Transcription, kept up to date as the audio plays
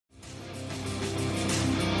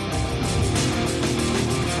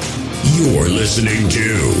You're listening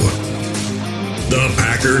to the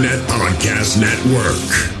Packernet Podcast Network.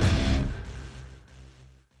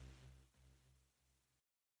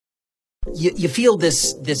 You feel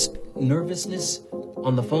this nervousness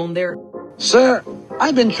on the phone there? Sir,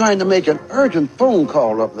 I've been trying to make an urgent phone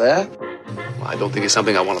call up there. Well, I don't think it's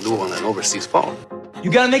something I want to do on an overseas phone.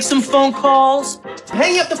 You gotta make some phone calls.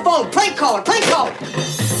 Hang up the phone. Prank caller.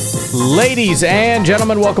 Ladies and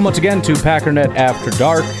gentlemen, welcome once again to Packernet After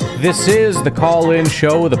Dark. This is the call-in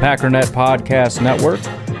show of the Packernet Podcast Network.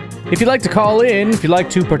 If you'd like to call in, if you'd like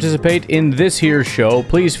to participate in this here show,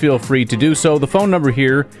 please feel free to do so. The phone number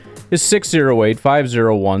here is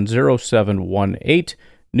 608-501-0718.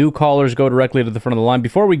 New callers go directly to the front of the line.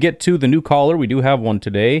 Before we get to the new caller, we do have one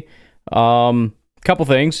today. Couple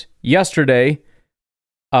things. Yesterday,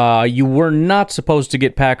 you were not supposed to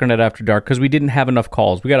get Packernet After Dark because we didn't have enough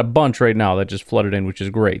calls. We got a bunch right now that just flooded in, which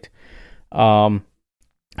is great.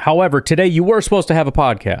 However, today you were supposed to have a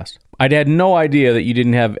podcast. I had no idea that you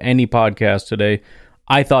didn't have any podcast today.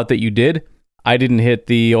 I thought that you did. I didn't hit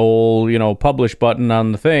the old, publish button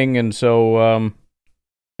on the thing, and so,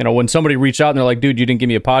 when somebody reached out and they're like, dude, you didn't give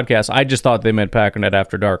me a podcast, I just thought they meant Packernet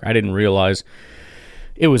After Dark. I didn't realize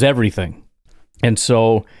it was everything. And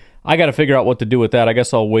so I got to figure out what to do with that. I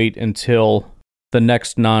guess I'll wait until the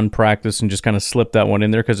next non-practice and just kind of slip that one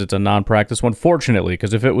in there because it's a non-practice one, fortunately,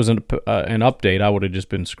 because if it was an update, I would have just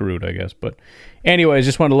been screwed, I guess. But anyways,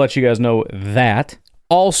 just wanted to let you guys know that.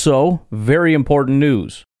 Also, very important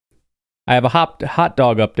news. I have a hot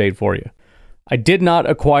dog update for you. I did not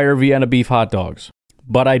acquire Vienna beef hot dogs,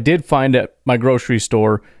 but I did find at my grocery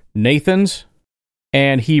store Nathan's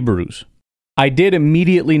and Hebrews. I did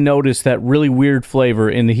immediately notice that really weird flavor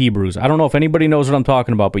in the Hebrews. I don't know if anybody knows what I'm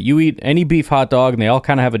talking about, but you eat any beef hot dog and they all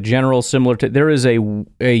kind of have a general similar there is a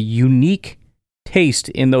unique taste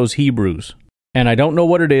in those Hebrews. And I don't know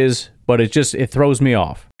what it is, but it throws me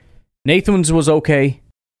off. Nathan's was okay.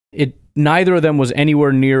 Neither of them was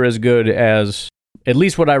anywhere near as good as at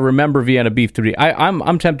least what I remember Vienna beef to be.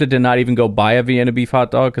 I'm tempted to not even go buy a Vienna beef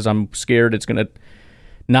hot dog because I'm scared it's going to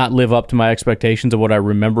not live up to my expectations of what I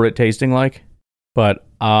remember it tasting like. But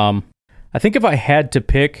I think if I had to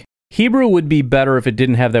pick, Hebrew would be better if it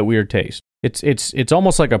didn't have that weird taste. It's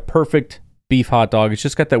almost like a perfect beef hot dog. It's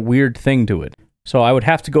just got that weird thing to it. So I would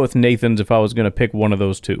have to go with Nathan's if I was going to pick one of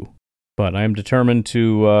those two. But I am determined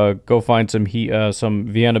to go find some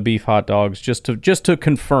Vienna beef hot dogs just to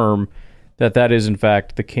confirm that is in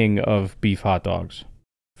fact the king of beef hot dogs.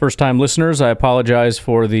 First time listeners, I apologize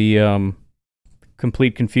for the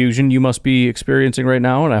complete confusion you must be experiencing right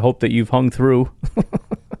now, and I hope that you've hung through.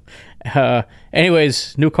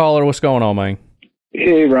 Anyways, new caller, what's going on, man?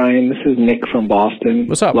 Hey, Ryan, this is Nick from Boston.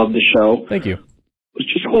 What's up? Love the show. Thank you. Was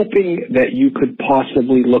just hoping that you could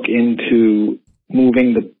possibly look into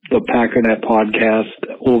moving the Packernet podcast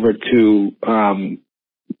over to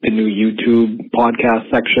the new YouTube podcast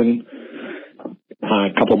section.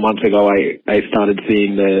 A couple months ago, I started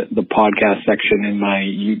seeing the podcast section in my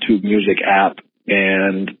YouTube Music app,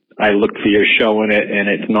 and I looked for your show in it, and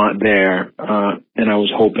it's not there. And I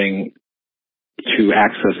was hoping to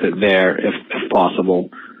access it there if possible.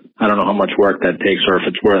 I don't know how much work that takes or if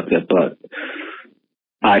it's worth it, but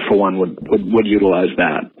I, for one, would utilize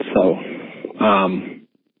that. So,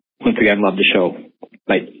 once again, love the show.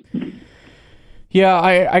 Bye. Yeah,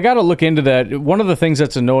 I got to look into that. One of the things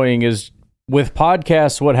that's annoying is with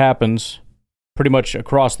podcasts, what happens pretty much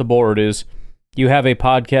across the board is you have a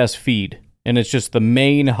podcast feed, and it's just the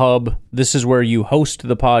main hub. This is where you host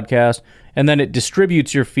the podcast, and then it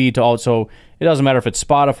distributes your feed to all. So it doesn't matter if it's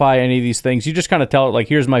Spotify, any of these things. You just kind of tell it, like,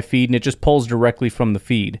 here's my feed, and it just pulls directly from the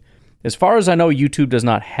feed. As far as I know, YouTube does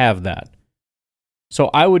not have that. So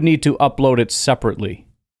I would need to upload it separately.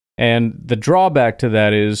 And the drawback to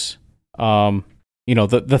that is,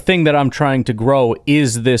 the thing that I'm trying to grow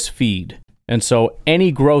is this feed. And so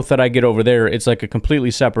any growth that I get over there, it's like a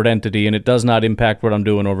completely separate entity, and it does not impact what I'm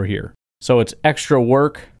doing over here. So it's extra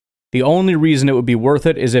work. The only reason it would be worth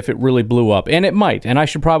it is if it really blew up. And it might. And I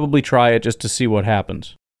should probably try it just to see what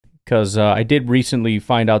happens. Because I did recently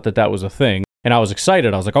find out that was a thing. And I was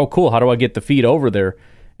excited. I was like, oh, cool. How do I get the feed over there?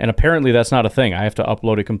 And apparently that's not a thing. I have to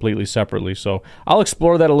upload it completely separately. So I'll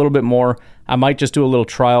explore that a little bit more. I might just do a little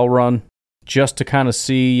trial run just to kind of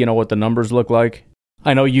see, what the numbers look like.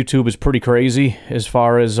 I know YouTube is pretty crazy as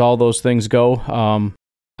far as all those things go.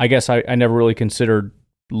 I guess I never really considered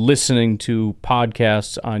listening to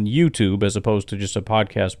podcasts on YouTube as opposed to just a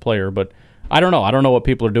podcast player. But I don't know. I don't know what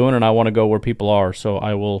people are doing, and I want to go where people are. So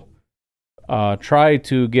I will try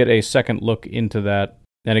to get a second look into that.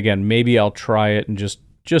 And again, maybe I'll try it and just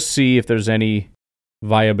see if there's any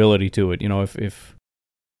viability to it. If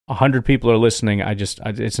 100 people are listening,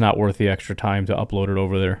 it's not worth the extra time to upload it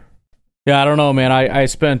over there. Yeah, I don't know, man. I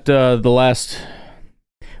spent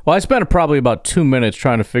I spent probably about 2 minutes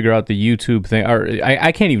trying to figure out the YouTube thing.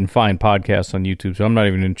 I can't even find podcasts on YouTube, so I'm not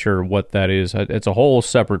even sure what that is. It's a whole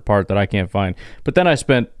separate part that I can't find. But then I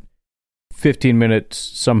spent 15 minutes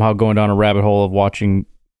somehow going down a rabbit hole of watching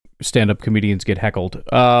stand-up comedians get heckled.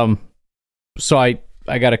 So I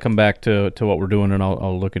got to come back to what we're doing, and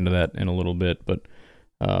I'll look into that in a little bit. But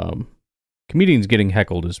comedians getting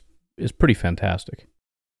heckled is pretty fantastic.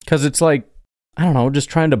 Because it's like, I don't know, just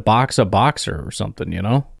trying to box a boxer or something, you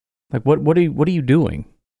know? Like, what are you doing?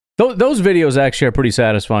 Those videos actually are pretty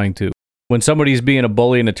satisfying, too. When somebody's being a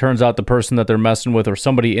bully and it turns out the person that they're messing with or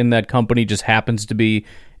somebody in that company just happens to be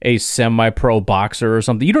a semi-pro boxer or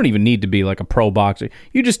something. You don't even need to be like a pro boxer.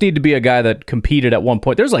 You just need to be a guy that competed at one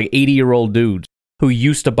point. There's like 80-year-old dudes who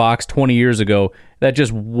used to box 20 years ago that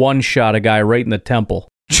just one-shot a guy right in the temple.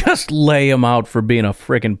 Just lay him out for being a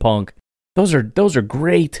freaking punk. Those are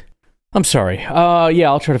great. I'm sorry. Yeah,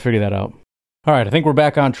 I'll try to figure that out. All right, I think we're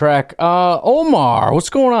back on track. Omar, what's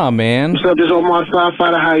going on, man? What's up, this is Omar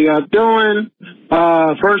Starfighter. How y'all doing?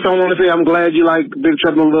 First, I want to say I'm glad you like Big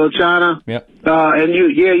Trouble in Little China. Yep. And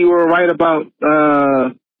you were right about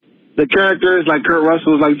the characters. Like Kurt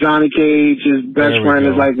Russell is like Johnny Cage. His best friend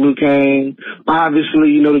is like Liu Kang.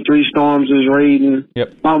 Obviously, you know the Three Storms is Raiden.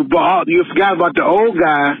 Yep. But you forgot about the old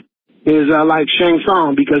guy. Is like Shang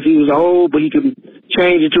Tsung because he was old, but he could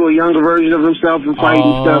change into a younger version of himself and fight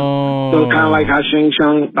and stuff. So kind of like how Shang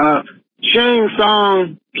Tsung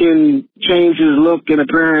can change his look and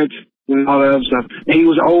appearance and all that other stuff. And he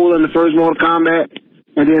was old in the first Mortal Kombat,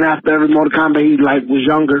 and then after every Mortal Kombat, he like was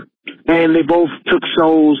younger. And they both took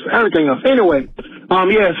souls, everything else. Anyway,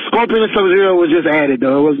 Scorpion and Sub-Zero was just added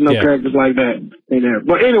though. There was no characters like that in there.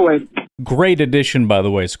 But anyway, great addition, by the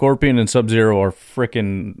way. Scorpion and Sub-Zero are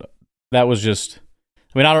freaking. That was just,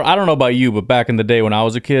 I mean, I don't know about you, but back in the day when I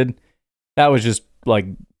was a kid, that was just like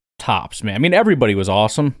tops, man. I mean, everybody was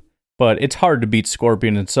awesome, but it's hard to beat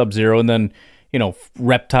Scorpion and Sub-Zero. And then, you know,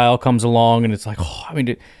 Reptile comes along and it's like, I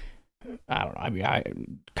don't know. I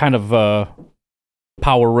mean, kind of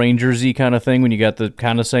Power Rangers-y kind of thing when you got the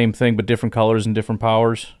kind of same thing, but different colors and different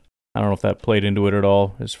powers. I don't know if that played into it at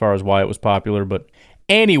all as far as why it was popular, but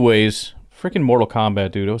anyways, freaking Mortal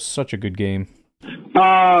Kombat, dude. It was such a good game.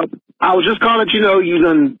 I was just calling you know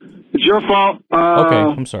it's your fault. Okay,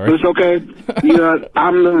 I'm sorry. It's okay. You're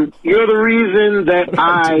the reason that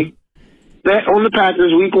I bet on the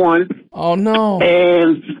Packers week 1. Oh no!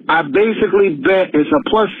 And I basically bet it's a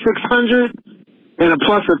plus 600 and a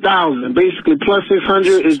plus 1,000. Basically, plus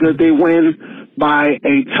 600 is that they win by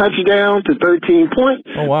a touchdown to 13 points.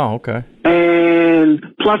 Oh wow! Okay. And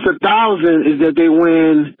plus 1,000 is that they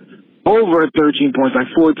win over 13 points, like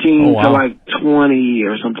 14 to like 20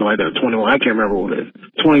 or something like that, 21. I can't remember what it is.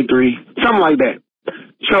 23, something like that.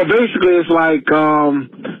 So basically, it's like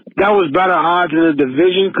that was better odds in the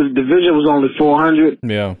division because the division was only 400.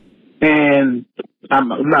 Yeah. And I'm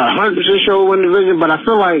not 100% sure who won the division, but I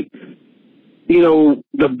feel like, you know,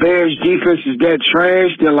 the Bears' defense is that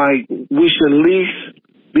trash that, like, we should at least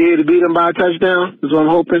be able to beat them by a touchdown, is what I'm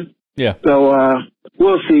hoping. Yeah. So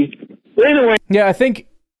we'll see. But anyway. Yeah, I think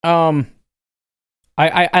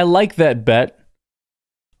I like that bet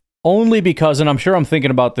only because, and I'm sure I'm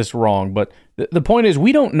thinking about this wrong, but the point is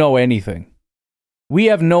we don't know anything. We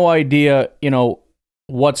have no idea, you know,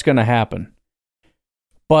 what's going to happen.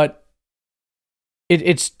 But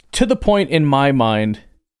it's to the point in my mind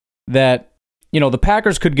that, you know, the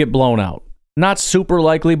Packers could get blown out. Not super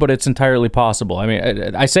likely, but it's entirely possible. I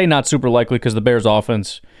mean, I say not super likely because the Bears'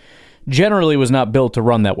 offense generally was not built to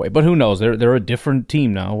run that way. But who knows? They're a different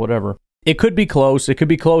team now, whatever. It could be close. It could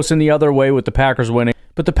be close in the other way with the Packers winning.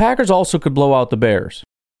 But the Packers also could blow out the Bears.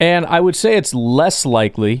 And I would say it's less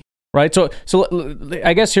likely, right? So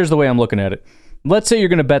I guess here's the way I'm looking at it. Let's say you're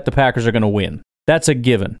going to bet the Packers are going to win. That's a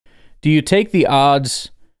given. Do you take the odds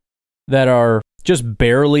that are just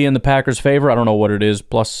barely in the Packers' favor? I don't know what it is,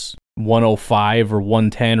 plus 105 or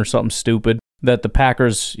 110 or something stupid, that the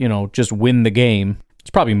Packers, you know, just win the game. It's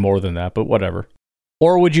probably more than that, but whatever.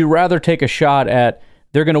 Or would you rather take a shot at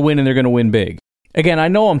they're going to win and they're going to win big? Again, I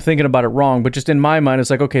know I'm thinking about it wrong, but just in my mind, it's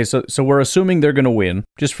like, okay, so we're assuming they're going to win,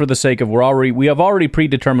 just for the sake of we have already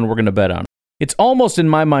predetermined we're going to bet on. It's almost in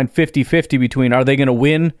my mind 50-50 between are they going to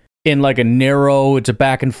win in like a narrow, it's a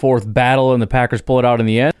back and forth battle and the Packers pull it out in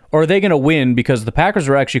the end, or are they going to win because the Packers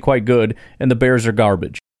are actually quite good and the Bears are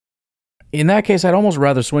garbage? In that case, I'd almost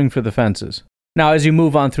rather swing for the fences. Now, as you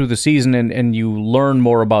move on through the season and you learn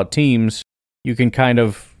more about teams, you can kind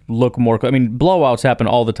of look more. I mean, blowouts happen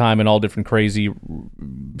all the time in all different crazy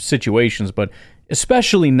situations, but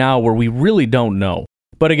especially now where we really don't know.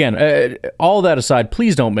 But again, all that aside,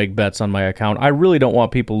 please don't make bets on my account. I really don't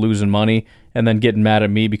want people losing money and then getting mad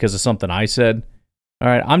at me because of something I said. All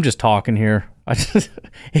right, I'm just talking here.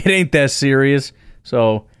 It ain't that serious.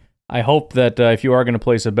 So I hope that if you are going to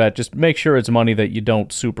place a bet, just make sure it's money that you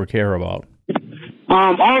don't super care about.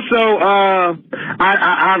 Also,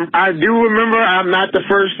 I do remember I'm not the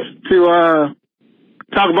first to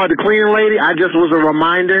talk about the cleaning lady. I just was a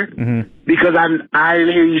reminder because I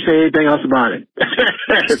didn't hear you say anything else about it.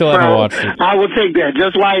 Still haven't watched it. I will take that.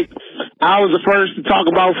 Just like I was the first to talk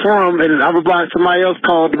about From, and somebody else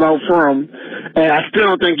called about From, and I still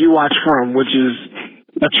don't think you watched From, which is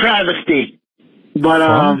a travesty. But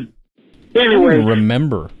anyway, I don't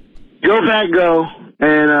remember. Go Pack Go,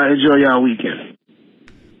 and enjoy y'all weekend.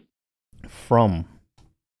 From.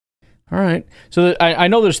 All right. So I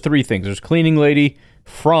know there's three things. There's cleaning lady,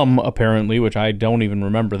 From, apparently, which I don't even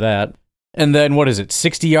remember that. And then, what is it,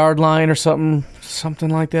 60-yard line or something? Something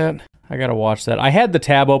like that? I got to watch that. I had the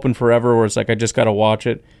tab open forever where it's like I just got to watch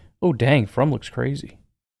it. Oh, dang, From looks crazy.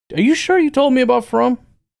 Are you sure you told me about From?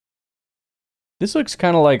 This looks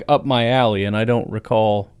kind of like up my alley, and I don't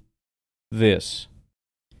recall this.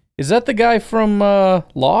 Is that the guy from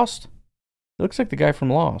Lost? It looks like the guy from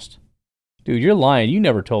Lost. Dude, you're lying. You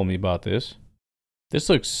never told me about this. This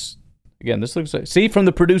looks like... See, from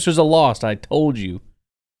the producers of Lost, I told you.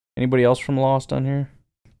 Anybody else from Lost on here?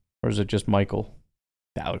 Or is it just Michael?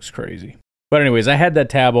 That looks crazy. But anyways, I had that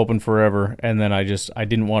tab open forever, and then I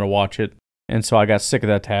didn't want to watch it. And so I got sick of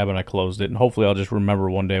that tab, and I closed it. And hopefully I'll just remember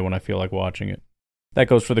one day when I feel like watching it. That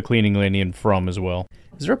goes for the cleaning lady and From as well.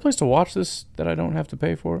 Is there a place to watch this that I don't have to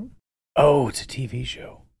pay for it? Oh, it's a TV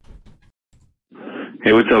show.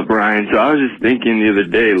 Hey, what's up, Brian? So I was just thinking the other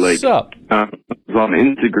day, What's up? I was on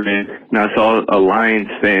Instagram, and I saw a Lions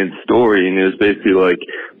fan story, and it was basically like,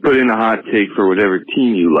 put in a hot take for whatever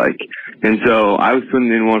team you like. And so I was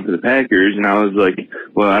putting in one for the Packers, and I was like,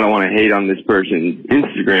 well, I don't want to hate on this person's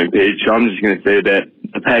Instagram page, so I'm just going to say that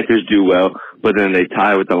the Packers do well, but then they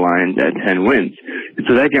tie with the Lions at 10 wins. And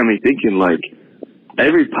so that got me thinking, like,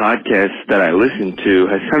 every podcast that I listen to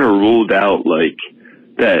has kind of ruled out, like,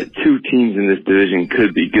 that two teams in this division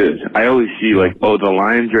could be good. I always see, like, oh, the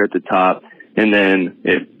Lions are at the top, and then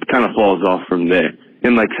it kind of falls off from there.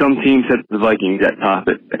 And, like, some teams have the Vikings at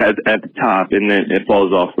the top, and then it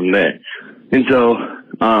falls off from there. And so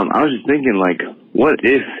I was just thinking, like, what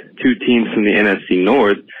if two teams from the NFC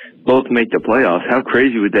North both make the playoffs? How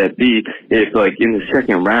crazy would that be if, like, in the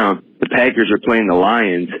second round, the Packers are playing the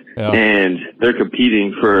Lions, and they're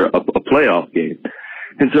competing for a playoff game?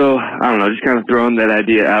 And so, I don't know, just kind of throwing that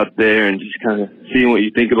idea out there and just kind of seeing what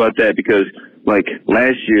you think about that, because, like,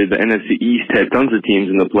 last year, the NFC East had tons of teams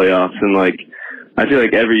in the playoffs, and, like, I feel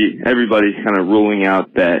like everybody's kind of ruling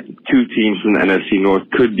out that two teams from the NFC North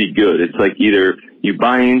could be good. It's like either you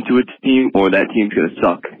buy into a team or that team's going to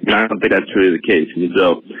suck. And I don't think that's really the case. And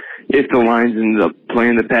so if the Lions end up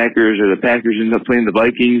playing the Packers, or the Packers end up playing the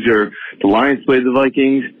Vikings, or the Lions play the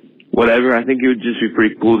Vikings, whatever, I think it would just be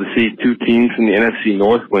pretty cool to see two teams from the NFC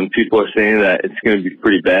North when people are saying that it's going to be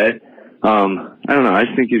pretty bad. I don't know. I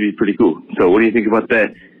just think it'd be pretty cool. So what do you think about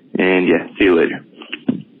that? And yeah, see you later.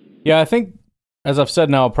 Yeah, I think, as I've said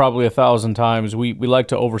now probably 1,000 times, we like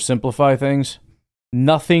to oversimplify things.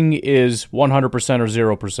 Nothing is 100%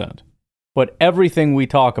 or 0%. But everything we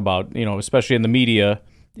talk about, you know, especially in the media,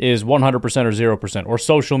 is 100% or 0%, or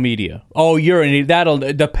social media. Oh,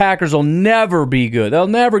 the Packers will never be good. They'll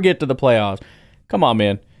never get to the playoffs. Come on,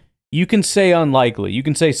 man. You can say unlikely. You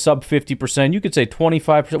can say sub 50%. You could say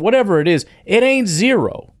 25%. Whatever it is, it ain't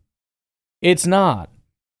zero. It's not.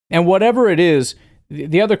 And whatever it is,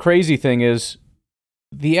 the other crazy thing is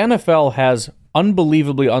the NFL has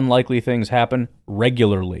unbelievably unlikely things happen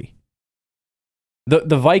regularly.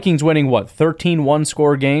 The Vikings winning, 13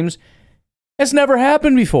 one-score games? It's never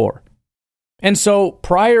happened before. And so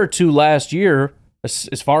prior to last year,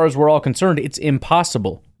 as far as we're all concerned, it's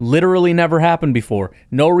impossible. Literally never happened before.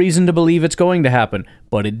 No reason to believe it's going to happen,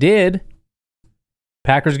 but it did.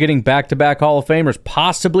 Packers getting back-to-back Hall of Famers,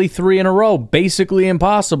 possibly 3 in a row. Basically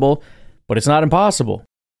impossible, but it's not impossible.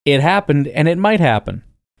 It happened, and it might happen.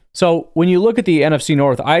 So when you look at the NFC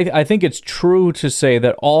North, I think it's true to say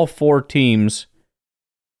that all 4 teams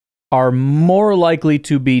are more likely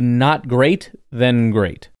to be not great than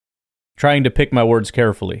great. Trying to pick my words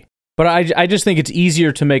carefully. But I just think it's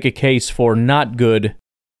easier to make a case for not good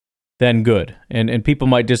than good. And people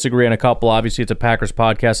might disagree on a couple. Obviously, it's a Packers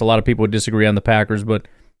podcast. A lot of people would disagree on the Packers. But,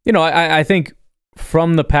 you know, I think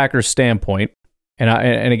from the Packers standpoint,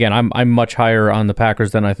 and again, I'm much higher on the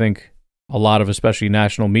Packers than I think a lot of especially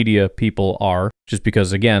national media people are, just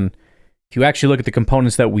because, again, If you actually look at the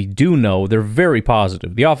components that we do know, they're very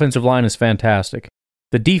positive. The offensive line is fantastic.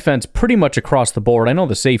 The defense pretty much across the board. I know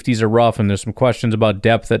the safeties are rough and there's some questions about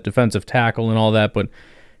depth at defensive tackle and all that, but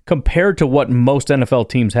compared to what most NFL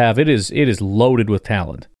teams have, it is loaded with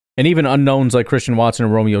talent. And even unknowns like Christian Watson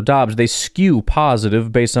and Romeo Doubs, they skew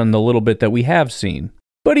positive based on the little bit that we have seen.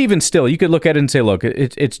 But even still, you could look at it and say, look,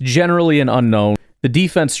 it's generally an unknown. The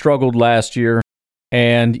defense struggled last year,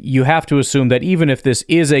 and you have to assume that even if this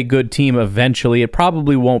is a good team eventually, it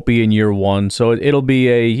probably won't be in year one. So it'll be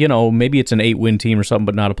maybe it's an 8-win team or something,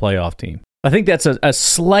 but not a playoff team. I think that's a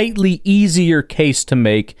slightly easier case to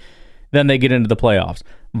make than they get into the playoffs.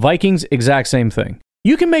 Vikings, exact same thing.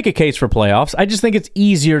 You can make a case for playoffs. I just think it's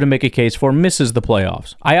easier to make a case for misses the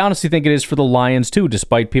playoffs. I honestly think it is for the Lions too,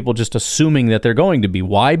 despite people just assuming that they're going to be.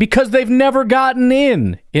 Why? Because they've never gotten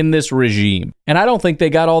in this regime. And I don't think they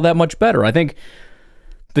got all that much better. I think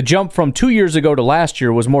the jump from 2 years ago to last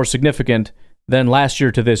year was more significant than last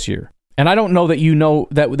year to this year. And I don't know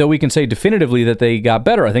that we can say definitively that they got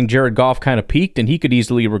better. I think Jared Goff kind of peaked and he could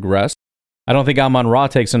easily regress. I don't think Amon-Ra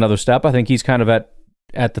takes another step. I think he's kind of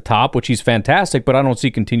at the top, which he's fantastic, but I don't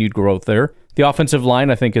see continued growth there. The offensive line,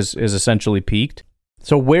 I think, is essentially peaked.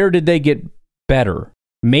 So where did they get better?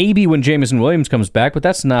 Maybe when Jameson Williams comes back, but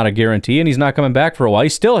that's not a guarantee, and he's not coming back for a while. He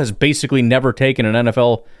still has basically never taken an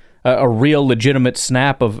NFL, a real legitimate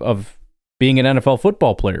snap of being an NFL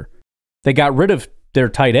football player. They got rid of their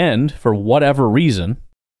tight end for whatever reason.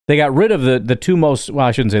 They got rid of the two most, well,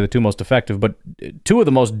 I shouldn't say the two most effective, but two of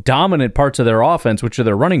the most dominant parts of their offense, which are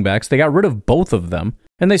their running backs. They got rid of both of them,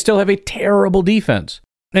 and they still have a terrible defense.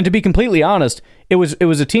 And to be completely honest, it was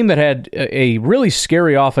a team that had a really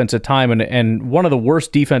scary offense at time and one of the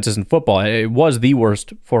worst defenses in football. It was the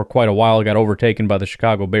worst for quite a while. It got overtaken by the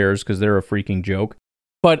Chicago Bears because they're a freaking joke.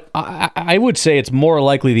 But I would say it's more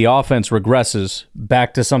likely the offense regresses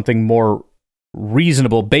back to something more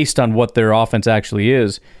reasonable based on what their offense actually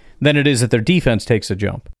is than it is that their defense takes a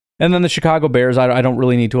jump. And then the Chicago Bears, I don't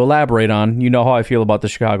really need to elaborate on. You know how I feel about the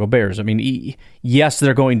Chicago Bears. I mean, yes,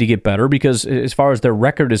 they're going to get better because as far as their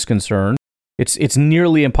record is concerned, it's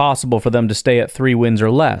nearly impossible for them to stay at 3 wins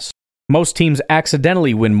or less. Most teams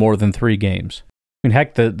accidentally win more than 3 games. I mean,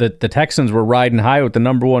 heck, the Texans were riding high with the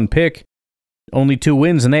number 1 pick. Only 2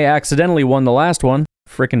 wins, and they accidentally won the last one.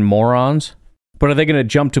 Frickin' morons. But are they going to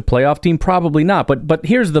jump to playoff team? Probably not. But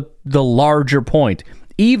here's the larger point.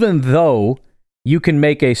 Even though you can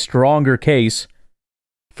make a stronger case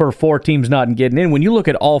for 4 teams not getting in, when you look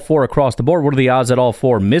at all 4 across the board, what are the odds that all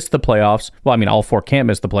 4 miss the playoffs? Well, I mean, all 4 can't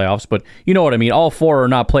miss the playoffs, but you know what I mean. All 4 are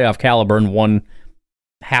not playoff caliber, and one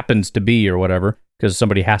happens to be or whatever, because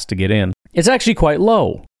somebody has to get in. It's actually quite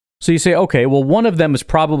low. So you say, okay, well, one of them is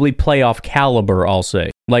probably playoff caliber, I'll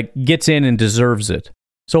say. Like, gets in and deserves it.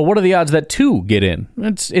 So what are the odds that 2 get in?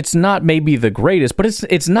 It's not maybe the greatest, but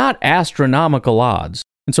it's not astronomical odds.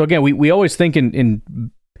 And so again, we always think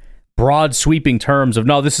in broad sweeping terms of,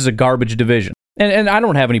 no, this is a garbage division. And I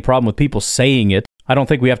don't have any problem with people saying it. I don't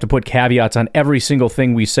think we have to put caveats on every single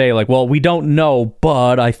thing we say, like, well, we don't know,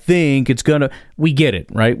 but I think it's gonna. We get it,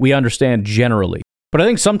 right? We understand generally. But I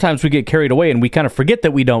think sometimes we get carried away and we kind of forget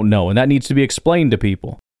that we don't know, and that needs to be explained to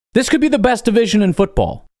people. This could be the best division in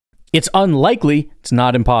football. It's unlikely, it's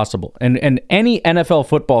not impossible. And any NFL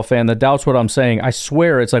football fan that doubts what I'm saying, I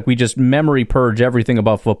swear it's like we just memory purge everything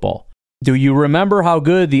about football. Do you remember how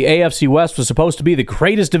good the AFC West was supposed to be? The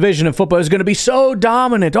greatest division in football is going to be so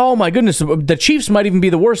dominant. Oh my goodness, the Chiefs might even be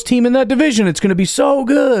the worst team in that division. It's going to be so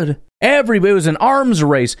good. Everybody, it was an arms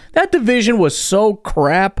race. That division was so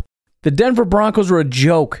crap. The Denver Broncos were a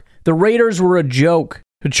joke. The Raiders were a joke.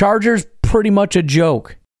 The Chargers, pretty much a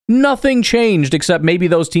joke. Nothing changed except maybe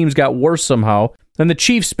those teams got worse somehow. And the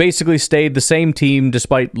Chiefs basically stayed the same team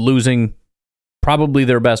despite losing probably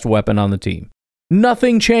their best weapon on the team.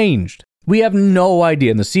 Nothing changed. We have no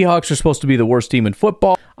idea. And the Seahawks are supposed to be the worst team in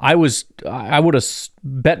football. I would have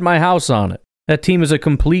bet my house on it. That team is a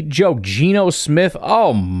complete joke. Geno Smith,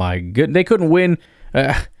 oh my goodness. They couldn't win.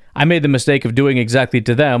 I made the mistake of doing exactly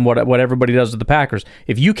to them what everybody does to the Packers.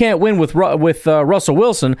 If you can't win with Russell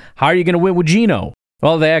Wilson, how are you going to win with Geno?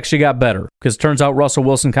 Well, they actually got better, because it turns out Russell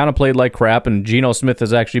Wilson kind of played like crap, and Geno Smith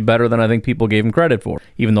is actually better than I think people gave him credit for,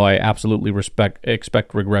 even though I absolutely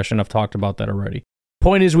expect regression. I've talked about that already.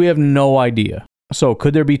 Point is, we have no idea. So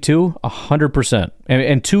could there be 2? 100%.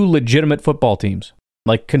 And 2 legitimate football teams,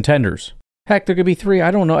 like contenders. Heck, there could be 3. I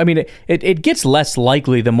don't know. I mean, it gets less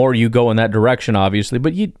likely the more you go in that direction, obviously,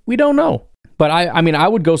 but we don't know. But I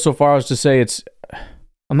would go so far as to say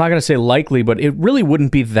I'm not going to say likely, but it really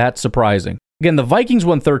wouldn't be that surprising. Again, the Vikings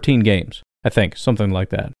won 13 games, I think, something like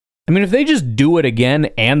that. I mean, if they just do it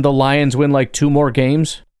again and the Lions win like 2 more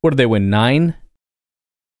games, What did they win, 9?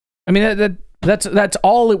 I mean, that's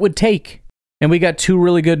all it would take. And we got 2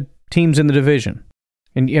 really good teams in the division.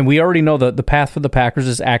 And we already know that the path for the Packers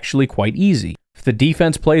is actually quite easy. If the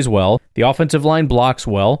defense plays well, the offensive line blocks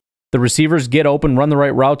well, the receivers get open, run the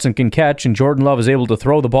right routes, and can catch, and Jordan Love is able to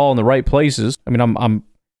throw the ball in the right places. I mean,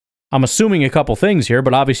 I'm assuming a couple things here,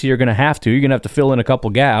 but obviously you're going to have to. You're going to have to fill in a couple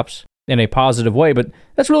gaps in a positive way, but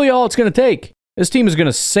that's really all it's going to take. This team is going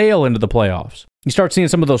to sail into the playoffs. You start seeing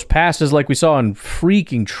some of those passes like we saw in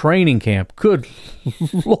freaking training camp. Good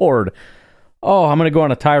Lord. Oh, I'm going to go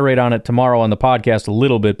on a tirade on it tomorrow on the podcast a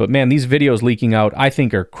little bit, but man, these videos leaking out I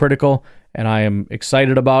think are critical, and I am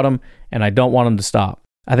excited about them, and I don't want them to stop.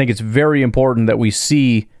 I think it's very important that we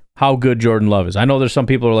see how good Jordan Love is. I know there's some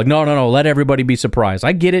people who are like, no, let everybody be surprised.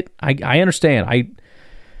 I get it. I understand.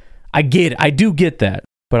 I get it. I do get that,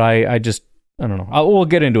 but I just, I don't know. We'll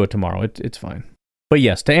get into it tomorrow. It's fine. But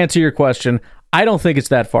yes, to answer your question, I don't think it's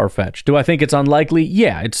that far-fetched. Do I think it's unlikely?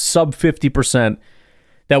 Yeah, it's sub 50%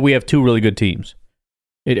 that we have 2 really good teams.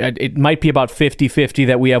 It might be about 50-50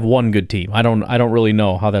 that we have 1 good team. I don't really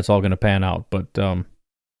know how that's all going to pan out, but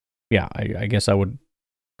yeah, I guess I would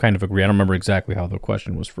kind of agree. I don't remember exactly how the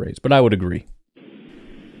question was phrased, but I would agree.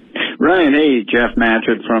 Ryan, hey, Jeff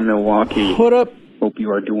Matchett from Milwaukee. What up? Hope you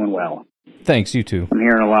are doing well. Thanks, you too. I'm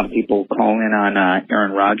hearing a lot of people call in on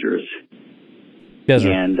Aaron Rodgers. Yes,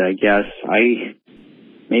 sir. And I guess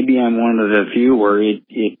maybe I'm one of the few where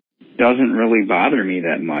it doesn't really bother me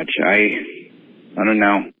that much. I don't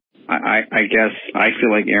know. I guess I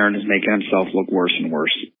feel like Aaron is making himself look worse and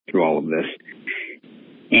worse through all of this.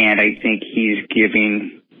 And I think he's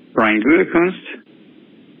giving Brian Gutekunst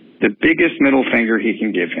the biggest middle finger he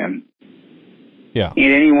can give him. Yeah.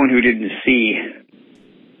 And anyone who didn't see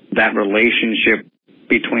that relationship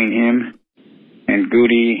between him and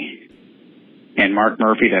Goody and Mark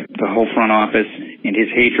Murphy, the whole front office, and his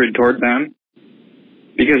hatred toward them.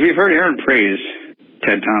 Because we've heard Aaron praise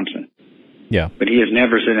Ted Thompson. Yeah. But he has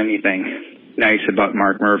never said anything nice about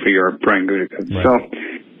Mark Murphy or Brian Gutekunst. Right.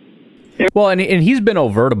 So, well, and he's been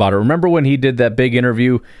overt about it. Remember when he did that big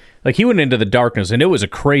interview? Like, he went into the darkness, and it was a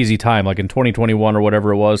crazy time, like in 2021 or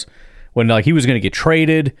whatever it was, when like he was going to get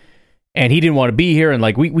traded, and he didn't want to be here, and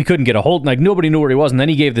like we couldn't get a hold, like nobody knew where he was, and then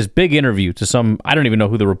he gave this big interview to some, I don't even know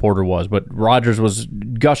who the reporter was, but Rodgers was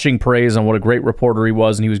gushing praise on what a great reporter he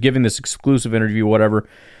was, and he was giving this exclusive interview, whatever,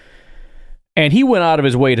 and he went out of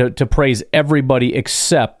his way to praise everybody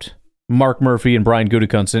except Mark Murphy and Brian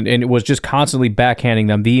Gutekunst, and it was just constantly backhanding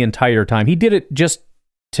them the entire time. He did it just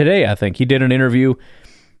today, I think. He did an interview,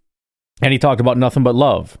 and he talked about nothing but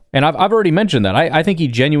love. And I've already mentioned that. I think he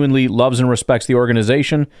genuinely loves and respects the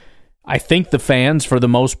organization. I think the fans, for the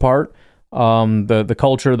most part, the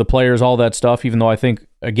culture, the players, all that stuff, even though I think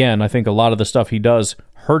a lot of the stuff he does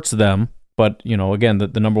hurts them. But, you know, again,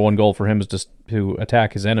 the number one goal for him is just to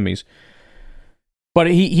attack his enemies.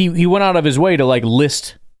 But he went out of his way to, like,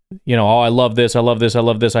 list, you know, I love this, I love this, I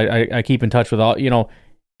love this, I keep in touch with all, you know,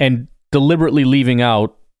 and deliberately leaving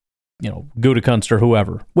out, you know, Gutekunst or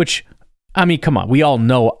whoever, which, I mean, come on, we all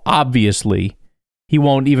know, obviously, he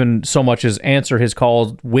won't even so much as answer his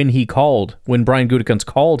calls when Brian Gutekunst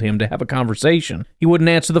called him to have a conversation. He wouldn't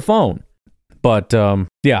answer the phone. But,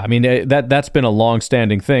 yeah, I mean, that's been a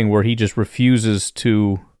long-standing thing where he just refuses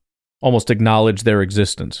to almost acknowledge their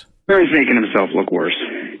existence. He's making himself look worse.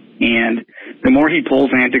 And the more he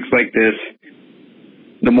pulls antics like this,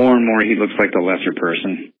 the more and more he looks like the lesser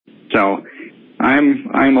person. So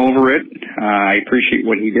I'm over it. I appreciate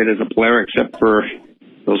what he did as a player, except for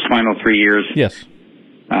those final 3 years. Yes.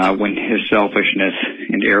 When his selfishness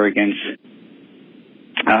and arrogance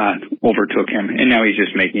overtook him, and now he's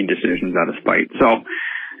just making decisions out of spite. So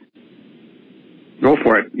go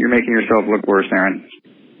for it. You're making yourself look worse, Aaron.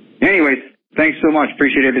 Anyways, thanks so much.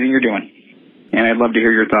 Appreciate everything you're doing, and I'd love to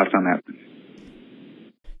hear your thoughts on that.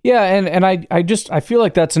 Yeah, and I feel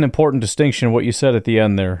like that's an important distinction, what you said at the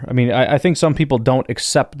end there. I mean, I think some people don't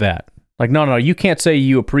accept that. Like, no, you can't say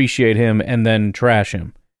you appreciate him and then trash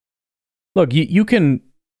him. Look, you can...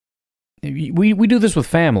 We do this with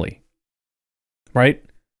family, right?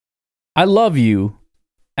 I love you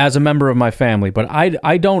as a member of my family, but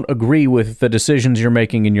I don't agree with the decisions you're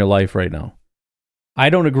making in your life right now.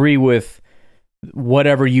 I don't agree with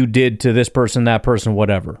whatever you did to this person, that person,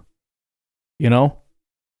 whatever. You know?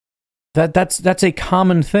 That's a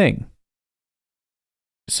common thing.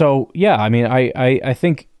 So, yeah, I mean, I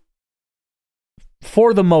think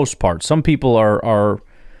for the most part, some people are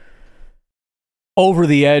over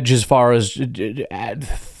the edge as far as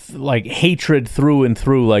like hatred through and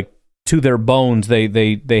through, like to their bones, they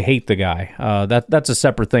hate the guy. That's a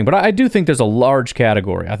separate thing. But I do think there's a large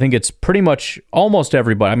category. I think it's pretty much almost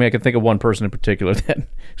everybody. I mean, I can think of one person in particular that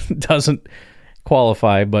doesn't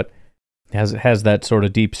qualify, but has that sort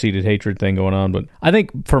of deep-seated hatred thing going on. But I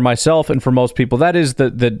think for myself and for most people, that is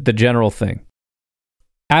the general thing.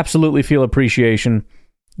 Absolutely feel appreciation.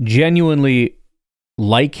 Genuinely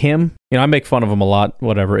like him. You know, I make fun of him a lot.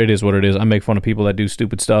 Whatever. It is what it is. I make fun of people that do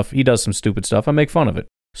stupid stuff. He does some stupid stuff. I make fun of it.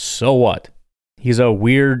 So what? He's a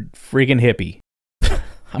weird freaking hippie.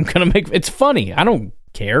 I'm going to make... It's funny. I don't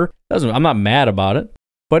care. I'm not mad about it.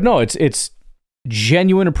 But no, it's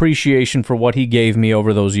genuine appreciation for what he gave me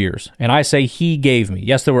over those years. And I say he gave me.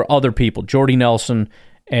 Yes, there were other people. Jordy Nelson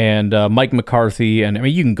and Mike McCarthy. And I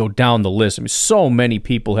mean, you can go down the list. I mean, so many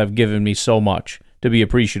people have given me so much to be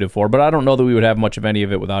appreciative for. But I don't know that we would have much of any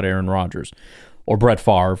of it without Aaron Rodgers or Brett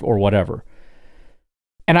Favre or whatever.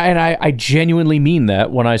 And I genuinely mean that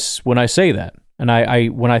when I say that. And I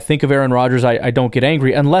when I think of Aaron Rodgers, I don't get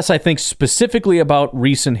angry unless I think specifically about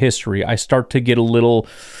recent history. I start to get a little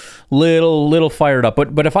fired up.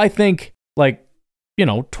 But if I think like,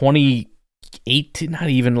 2018, not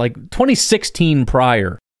even like 2016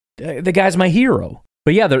 prior, the guy's my hero.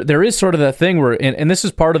 But yeah, there is sort of that thing where, and this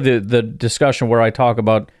is part of the discussion where I talk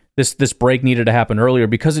about this break needed to happen earlier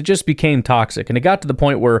because it just became toxic. And it got to the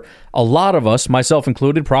point where a lot of us, myself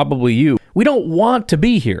included, probably you, we don't want to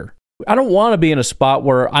be here. I don't want to be in a spot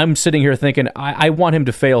where I'm sitting here thinking, I want him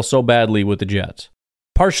to fail so badly with the Jets.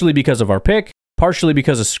 Partially because of our pick, partially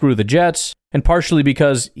because of screw the Jets, and partially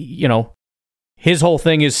because, his whole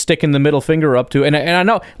thing is sticking the middle finger up to, and I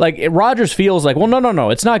know, like, Rodgers feels like, well, no,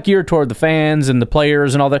 it's not geared toward the fans and the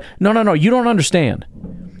players and all that. No, you don't understand.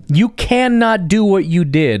 You cannot do what you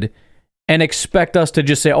did and expect us to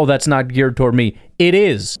just say, oh, that's not geared toward me. It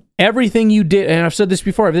is. Everything you did, and I've said this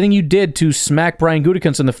before, everything you did to smack Brian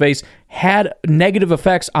Gutekunst in the face had negative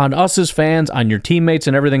effects on us as fans, on your teammates,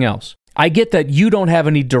 and everything else. I get that you don't have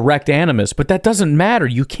any direct animus, but that doesn't matter.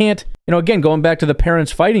 You can't, again, going back to the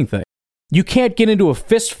parents fighting thing, you can't get into a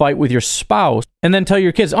fist fight with your spouse and then tell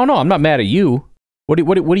your kids, oh, no, I'm not mad at you. What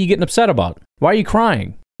are you getting upset about? Why are you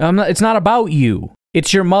crying? It's not about you.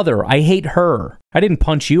 It's your mother. I hate her. I didn't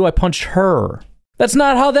punch you. I punched her. That's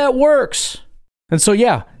not how that works. And so,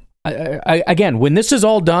 yeah, I again, when this is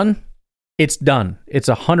all done, it's done. It's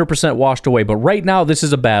 100% washed away. But right now, this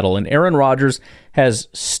is a battle. And Aaron Rodgers has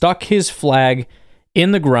stuck his flag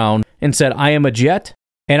in the ground and said, I am a Jet,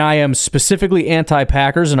 and I am specifically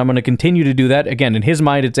anti-Packers, and I'm going to continue to do that. Again, in his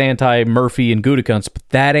mind, it's anti-Murphy and Gutekunst, but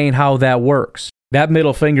that ain't how that works. That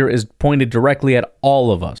middle finger is pointed directly at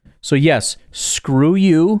all of us. So yes, screw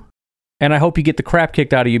you, and I hope you get the crap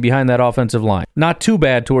kicked out of you behind that offensive line. Not too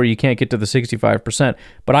bad to where you can't get to the 65%,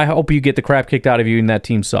 but I hope you get the crap kicked out of you and that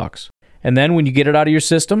team sucks. And then when you get it out of your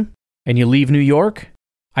system and you leave New York,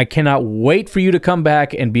 I cannot wait for you to come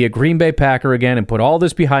back and be a Green Bay Packer again and put all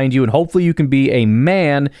this behind you, and hopefully you can be a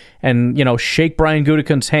man and, shake Brian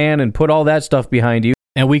Gutekunst's hand and put all that stuff behind you,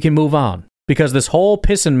 and we can move on. Because this whole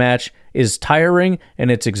pissing match is tiring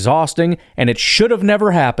and it's exhausting and it should have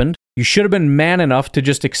never happened. You should have been man enough to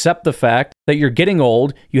just accept the fact that you're getting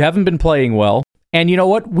old, you haven't been playing well, and you know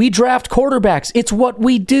what? We draft quarterbacks. It's what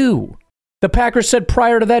we do. The Packers said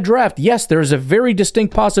prior to that draft, yes, there is a very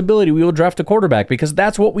distinct possibility we will draft a quarterback because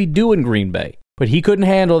that's what we do in Green Bay. But he couldn't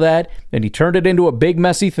handle that, and he turned it into a big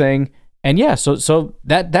messy thing. And yeah, so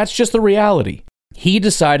that's just the reality. He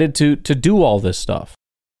decided to do all this stuff.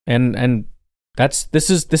 And this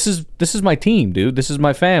is my team, dude. This is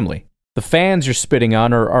my family. The fans you're spitting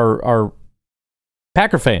on are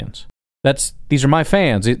Packer fans. These are my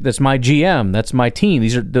fans. That's my GM. That's my team.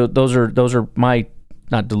 Those are my,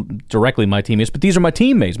 not directly my teammates, but these are my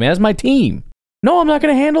teammates, man. That's my team. No, I'm not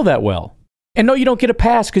going to handle that well. And no, you don't get a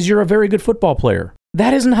pass because you're a very good football player.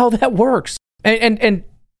 That isn't how that works. And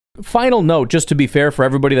final note, just to be fair for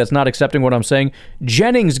everybody that's not accepting what I'm saying,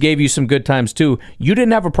 Jennings gave you some good times too. You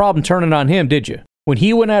didn't have a problem turning on him, did you? When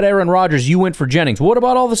he went at Aaron Rodgers, you went for Jennings. What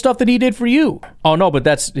about all the stuff that he did for you? Oh no,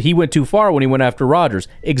 but he went too far when he went after Rodgers.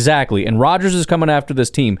 Exactly. And Rodgers is coming after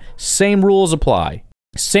this team. Same rules apply.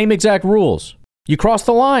 Same exact rules. You cross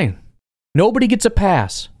the line. Nobody gets a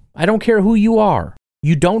pass. I don't care who you are.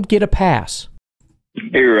 You don't get a pass.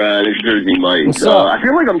 Hey, Rod, it's Jersey Mike. What's up? I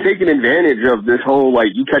feel like I'm taking advantage of this whole,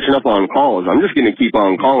 you catching up on calls. I'm just going to keep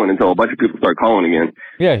on calling until a bunch of people start calling again.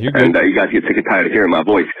 Yeah, you're good. And you guys get sick and tired of hearing my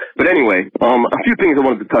voice. But anyway, a few things I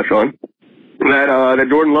wanted to touch on. that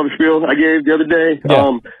Jordan Love spiel I gave the other day.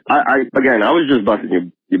 Yeah. I was just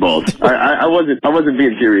busting your balls. I wasn't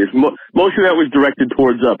being serious. Most of that was directed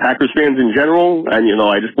towards Packers fans in general, and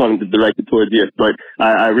I just wanted to direct it towards you. But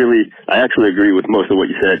I actually agree with most of what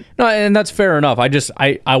you said. No, and that's fair enough.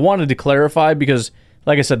 I wanted to clarify because,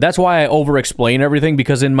 like I said, that's why I over-explain everything,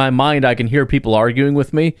 because in my mind I can hear people arguing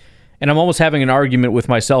with me, and I'm almost having an argument with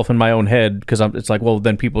myself in my own head because it's like, well,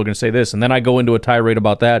 then people are going to say this, and then I go into a tirade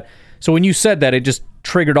about that. So when you said that, it just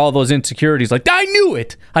triggered all those insecurities. Like, I knew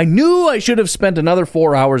it. I knew I should have spent another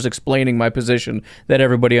 4 hours explaining my position that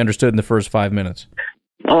everybody understood in the first 5 minutes.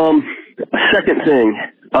 Second thing,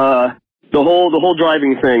 the whole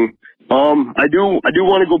driving thing. I do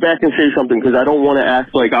want to go back and say something because I don't want to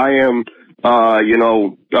act like I am,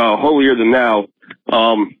 holier than thou.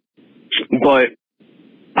 But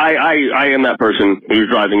I am that person who's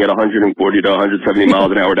driving at 140 to 170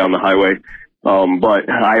 miles an hour down the highway. But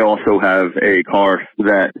I also have a car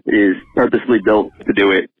that is purposely built to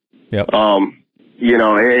do it. Yep.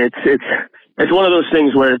 It's one of those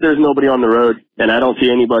things where if there's nobody on the road and I don't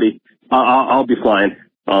see anybody, I'll be flying.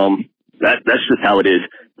 That's just how it is.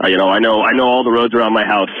 I know all the roads around my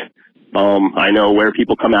house. I know where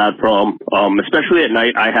people come out from. Especially at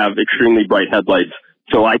night, I have extremely bright headlights,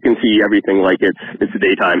 so I can see everything like it's the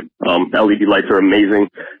daytime. LED lights are amazing.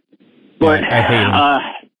 But I hate them.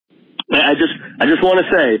 I just want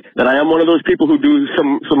to say that I am one of those people who do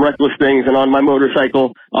some reckless things, and on my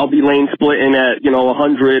motorcycle, I'll be lane splitting at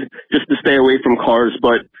 100 just to stay away from cars.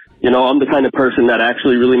 But I'm the kind of person that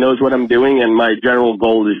actually really knows what I'm doing, and my general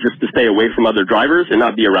goal is just to stay away from other drivers and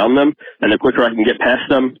not be around them. And the quicker I can get past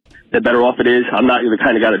them, the better off it is. I'm not the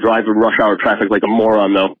kind of guy to drive in rush hour traffic like a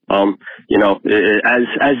moron, though.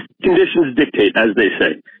 As conditions dictate, as they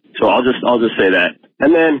say. So I'll just say that.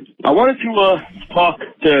 And then I wanted to talk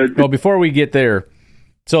to. Well, before we get there,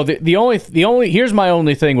 so the only here's my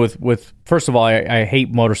only thing with first of all, I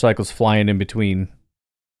hate motorcycles flying in between.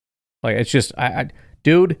 Like, it's just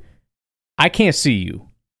dude, I can't see you.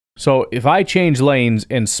 So if I change lanes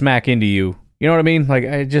and smack into you, you know what I mean? Like,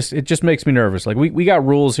 it just makes me nervous. Like, we got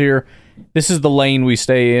rules here. This is the lane we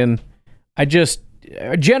stay in. I just,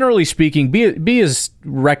 generally speaking, be as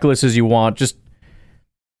reckless as you want. Just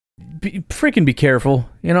freaking be careful,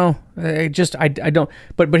 I don't.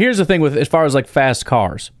 But here's the thing with as far as like fast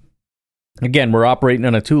cars. Again, we're operating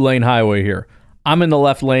on a 2-lane highway here. I'm in the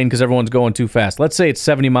left lane because everyone's going too fast. Let's say it's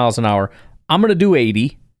 70 miles an hour. I'm going to do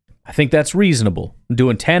 80. I think that's reasonable. I'm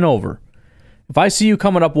doing 10 over. If I see you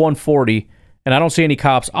coming up 140 and I don't see any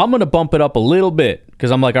cops, I'm going to bump it up a little bit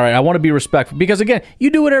because I'm like, all right, I want to be respectful. Because again,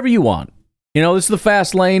 you do whatever you want. This is the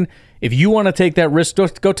fast lane. If you want to take that risk,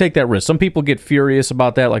 go take that risk. Some people get furious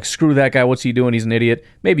about that, like, screw that guy, what's he doing? He's an idiot.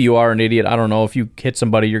 Maybe you are an idiot. I don't know. If you hit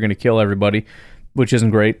somebody, you're going to kill everybody, which isn't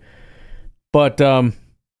great. But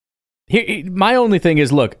my only thing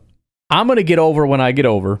is, look, I'm going to get over when I get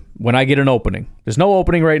an opening. There's no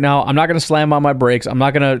opening right now. I'm not going to slam on my brakes. I'm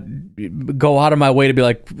not going to go out of my way to be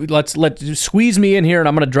like, let's squeeze me in here, and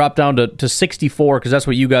I'm going to drop down to 64 because that's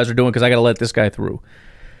what you guys are doing because I got to let this guy through.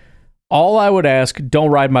 All I would ask, don't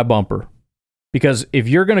ride my bumper. Because if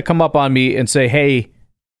you're going to come up on me and say, hey,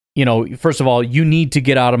 first of all, you need to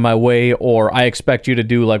get out of my way, or I expect you to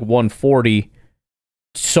do like 140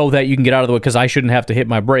 so that you can get out of the way because I shouldn't have to hit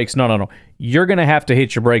my brakes. No. You're going to have to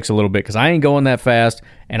hit your brakes a little bit because I ain't going that fast.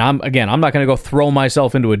 And I'm not going to go throw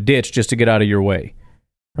myself into a ditch just to get out of your way.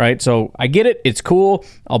 Right? So I get it. It's cool.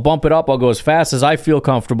 I'll bump it up. I'll go as fast as I feel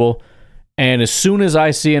comfortable. And as soon as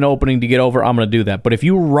I see an opening to get over, I'm going to do that. But if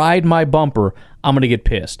you ride my bumper, I'm going to get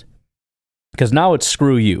pissed. Because now it's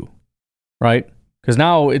screw you, right? Because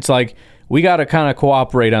now it's like, we got to kind of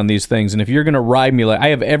cooperate on these things. And if you're going to ride me, like, I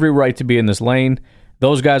have every right to be in this lane.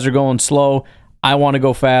 Those guys are going slow. I want to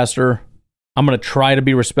go faster. I'm going to try to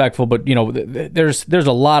be respectful. But, there's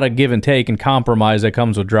a lot of give and take and compromise that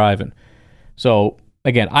comes with driving. So,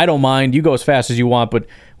 again, I don't mind. You go as fast as you want. But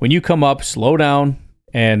when you come up, slow down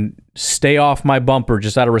and stay off my bumper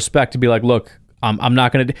just out of respect to be like, look, I'm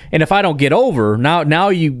not going to. And if I don't get over, now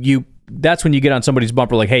you that's when you get on somebody's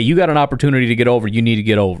bumper like, hey, you got an opportunity to get over. You need to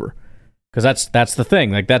get over. Because that's the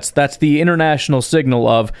thing. Like, that's the international signal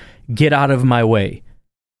of get out of my way.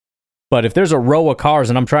 But if there's a row of cars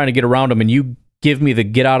and I'm trying to get around them and you give me the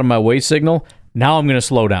get out of my way signal, now I'm going to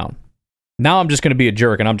slow down. Now I'm just going to be a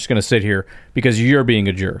jerk and I'm just going to sit here because you're being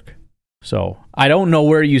a jerk. So I don't know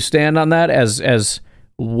where you stand on that as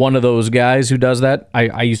one of those guys who does that.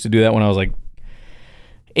 I used to do that when I was like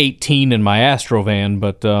 18 in my Astro van,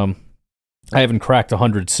 but I haven't cracked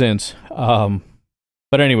 100 since.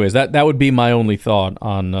 But anyways, that would be my only thought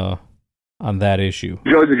on that issue.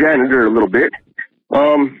 Joe's a janitor a little bit.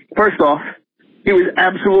 First off, He was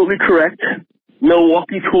absolutely correct.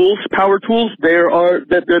 Milwaukee tools, power tools, they're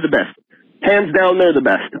the best. Hands down, they're the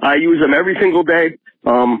best. I use them every single day.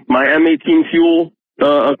 My M18 fuel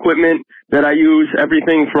equipment that I use,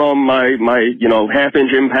 everything from my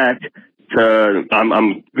half-inch impact to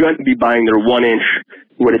I'm going to be buying their 1-inch,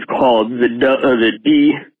 what it's called, the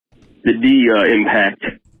D impact.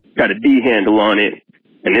 Got a D handle on it,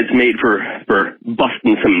 and it's made for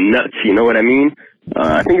busting some nuts. You know what I mean?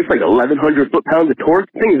 I think it's like 1,100 foot-pounds of torque.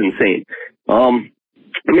 The thing's insane.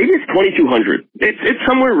 Maybe it's 2,200. It's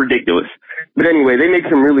somewhere ridiculous. But anyway, they make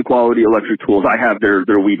some really quality electric tools. I have their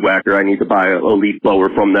weed whacker. I need to buy a leaf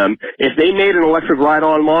blower from them. If they made an electric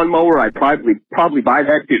ride-on lawnmower, I'd probably buy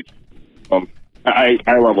that too. I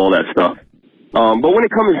love all that stuff. But when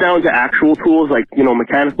it comes down to actual tools, like,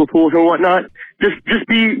 mechanical tools and whatnot, just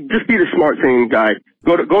be the smart thing, guy.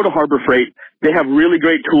 Go to Harbor Freight. They have really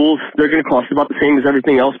great tools. They're going to cost about the same as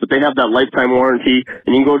everything else, but they have that lifetime warranty,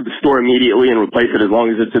 and you can go to the store immediately and replace it as long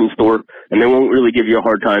as it's in store, and they won't really give you a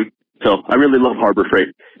hard time. So I really love Harbor Freight.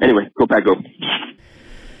 Anyway, go Pack, go.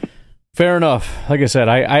 Fair enough. Like I said,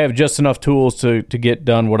 I have just enough tools to get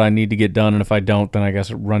done what I need to get done, and if I don't, then I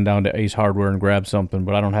guess run down to Ace Hardware and grab something,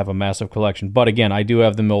 but I don't have a massive collection. But again, I do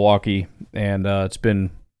have the Milwaukee, and it's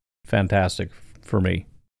been fantastic for me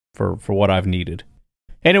for what I've needed.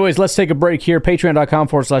 Anyways, let's take a break here.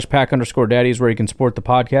 Patreon.com/Pack_Daddy is where you can support the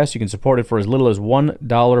podcast. You can support it for as little as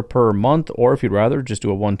 $1 per month, or if you'd rather, just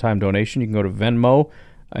do a one-time donation. You can go to Venmo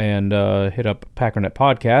and hit up Packernet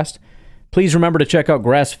Podcast. Please remember to check out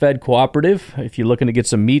Grass-Fed Cooperative. If you're looking to get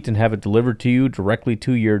some meat and have it delivered to you directly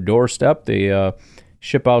to your doorstep, they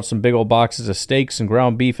ship out some big old boxes of steaks and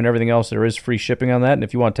ground beef and everything else. There is free shipping on that. And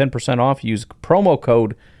if you want 10% off, use promo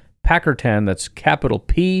code PACKER10. That's capital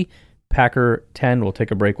P, Packer10. We'll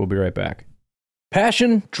take a break. We'll be right back.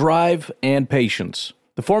 Passion, drive, and patience.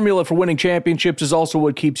 The formula for winning championships is also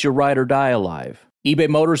what keeps your ride or die alive. eBay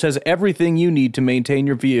Motors has everything you need to maintain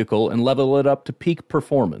your vehicle and level it up to peak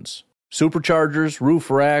performance. Superchargers,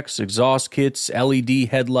 roof racks, exhaust kits, LED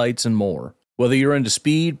headlights, and more. Whether you're into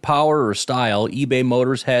speed, power, or style, eBay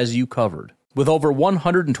Motors has you covered. With over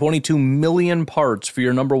 122 million parts for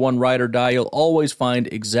your number one ride or die, you'll always find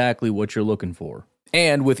exactly what you're looking for.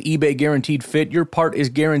 And with eBay Guaranteed Fit, your part is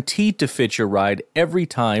guaranteed to fit your ride every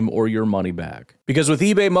time or your money back. Because with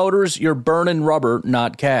eBay Motors, you're burning rubber,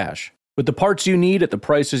 not cash. With the parts you need at the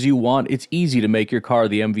prices you want, it's easy to make your car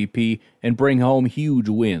the MVP and bring home huge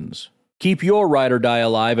wins. Keep your ride or die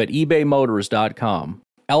alive at ebaymotors.com.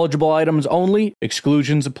 Eligible items only,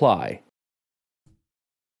 exclusions apply.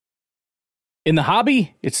 In the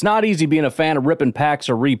hobby, it's not easy being a fan of ripping packs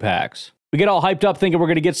or repacks. We get all hyped up thinking we're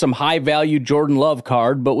going to get some high-value Jordan Love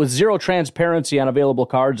card, but with zero transparency on available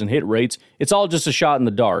cards and hit rates, it's all just a shot in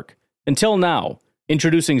the dark. Until now,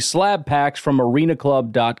 introducing slab packs from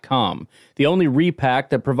arenaclub.com, the only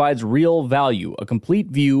repack that provides real value, a complete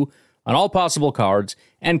view on all possible cards,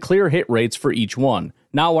 and clear hit rates for each one.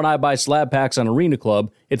 Now when I buy slab packs on Arena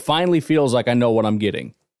Club, it finally feels like I know what I'm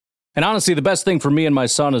getting. And honestly, the best thing for me and my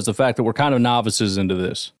son is the fact that we're kind of novices into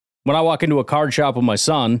this. When I walk into a card shop with my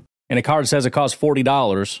son, and a card says it costs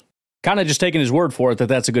 $40, kind of just taking his word for it that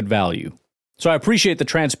that's a good value. So I appreciate the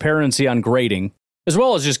transparency on grading, as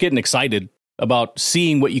well as just getting excited about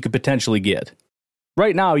seeing what you could potentially get.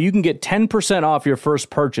 Right now, you can get 10% off your first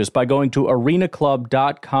purchase by going to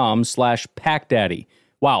arenaclub.com/packdaddy.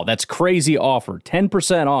 Wow, that's crazy offer.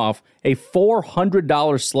 10% off a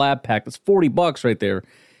 $400 slab pack. That's $40 right there.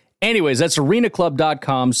 Anyways, that's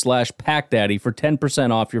arenaclub.com/packdaddy for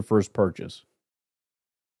 10% off your first purchase.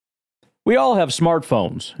 We all have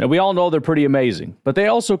smartphones, and we all know they're pretty amazing, but they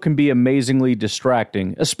also can be amazingly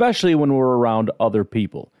distracting, especially when we're around other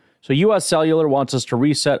people. So US Cellular wants us to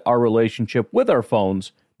reset our relationship with our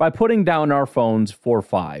phones by putting down our phones for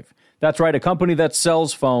 $5. That's right, a company that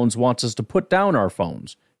sells phones wants us to put down our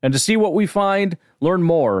phones. And to see what we find, learn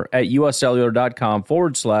more at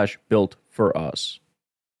uscellular.com/built for us.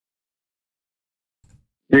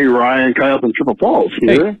 Hey, Ryan, Kyle from Triple Falls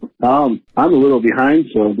here. Hey. I'm a little behind,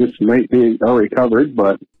 so this might be already covered,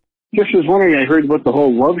 but just was wondering, I heard about the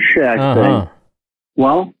whole Love Shack thing.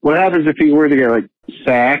 Well, what happens if he were to get,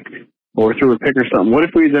 sacked or threw a pick or something? What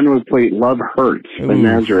if we then would play Love Hurts by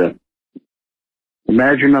Nazareth?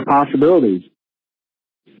 Imagine the possibilities.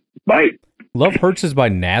 Bye. Love Hurts is by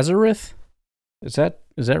Nazareth? Is that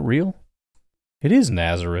real? It is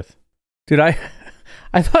Nazareth. Dude, I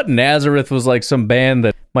thought Nazareth was like some band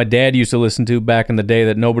that my dad used to listen to back in the day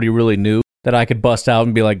that nobody really knew, that I could bust out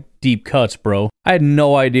and be like, deep cuts, bro. I had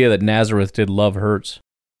no idea that Nazareth did Love Hurts.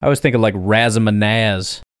 I was thinking like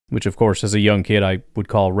Razamanaz, which of course as a young kid I would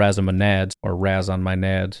call Razamanaz or Raz on my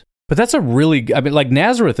nads. But that's like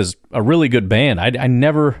Nazareth is a really good band. I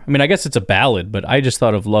guess it's a ballad, but I just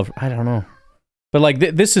thought of Love, I don't know. But like,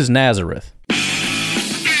 this is Nazareth.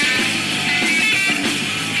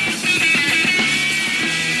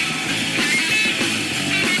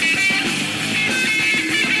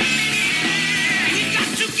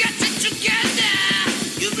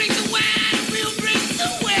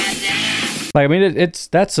 Like, I mean,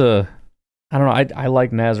 I don't know. I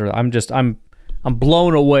like Nazareth. I'm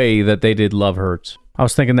blown away that they did Love Hurts. I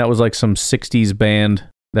was thinking that was like some 60s band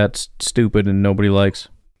that's stupid and nobody likes.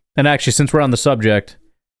 And actually, since we're on the subject,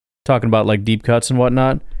 talking about like deep cuts and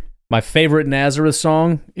whatnot, my favorite Nazareth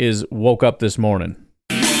song is Woke Up This Morning.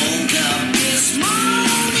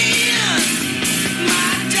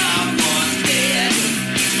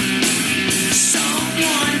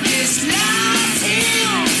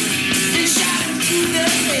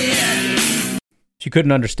 She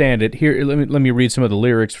couldn't understand it. Here, let me read some of the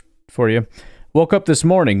lyrics for you. Woke up this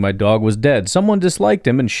morning, my dog was dead. Someone disliked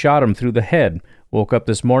him and shot him through the head. Woke up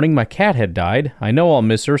this morning, my cat had died. I know I'll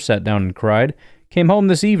miss her, sat down and cried. Came home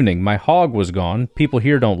this evening, my hog was gone. People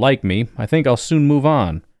here don't like me. I think I'll soon move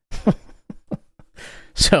on.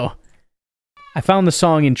 So, I found the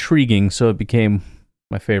song intriguing, so it became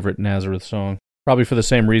my favorite Nazareth song. Probably for the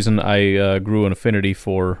same reason I grew an affinity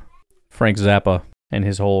for Frank Zappa and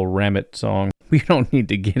his whole Ramit song. We don't need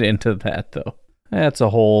to get into that, though. That's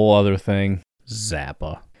a whole other thing.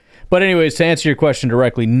 Zappa. But anyways, to answer your question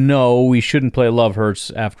directly, no, we shouldn't play Love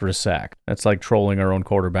Hurts after a sack. That's like trolling our own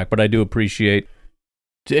quarterback, but I do appreciate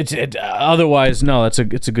it. Otherwise, no, it's a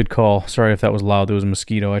good call. Sorry if that was loud. There was a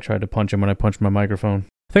mosquito. I tried to punch him when I punched my microphone.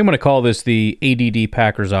 I think I'm going to call this the ADD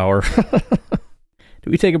Packers Hour. Did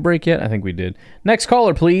we take a break yet? I think we did. Next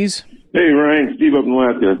caller, please. Hey, Ryan. Steve up in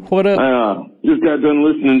Alaska. What up? I just got done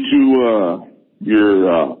listening to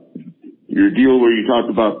your deal where you talked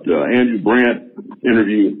about the Andrew Brandt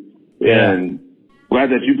interview, and glad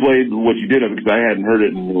that you played what you did of it because I hadn't heard it,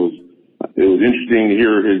 and it was interesting to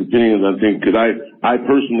hear his opinions on things because I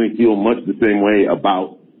personally feel much the same way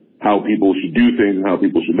about how people should do things and how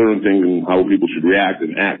people should learn things and how people should react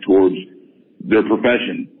and act towards their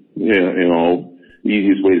profession. Yeah, you know,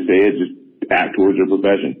 easiest way to say it, just act towards their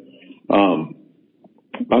profession. I'm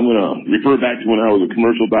going to refer back to when I was a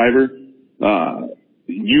commercial diver.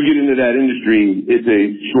 You get into that industry, it's a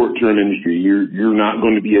short-term industry. You're not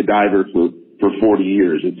going to be a diver for 40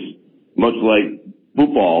 years. It's much like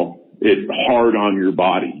football. It's hard on your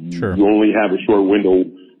body. Sure. You only have a short window,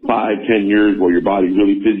 5-10 years where your body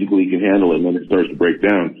really physically can handle it, and then it starts to break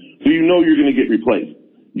down. So you know you're going to get replaced.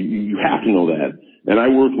 You have to know that. And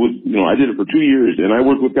I worked with, I did it for 2 years, and I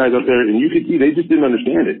worked with guys out there, and you could see they just didn't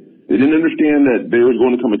understand it. They didn't understand that there was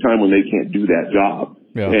going to come a time when they can't do that job.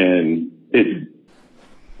 Yeah. And it's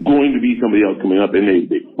going to be somebody else coming up, and they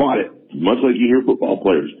fought it, much like you hear football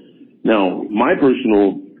players. Now, my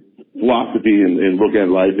personal philosophy and look at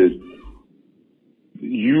life is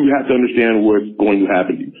you have to understand what's going to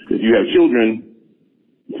happen to you. If you have children,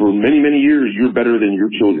 for many, many years, you're better than your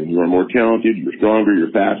children. You are more talented, you're stronger,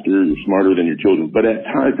 you're faster, you're smarter than your children. But as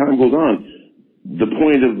time goes on, the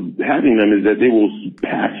point of having them is that they will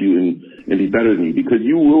pass you and be better than you because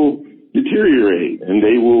you will deteriorate and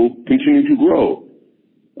they will continue to grow.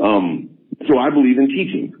 So I believe in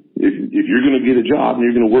teaching. If you're going to get a job and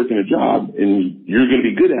you're going to work in a job and you're going to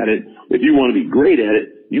be good at it, if you want to be great at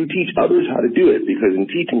it, you teach others how to do it because in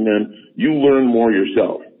teaching them, you learn more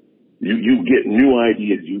yourself. You get new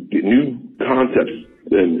ideas, you get new concepts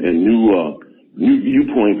and new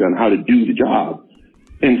viewpoints on how to do the job.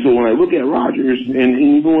 And so when I look at Rodgers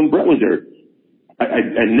and even when Brett was there,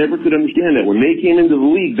 I never could understand that. When they came into the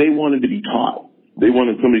league, they wanted to be taught. They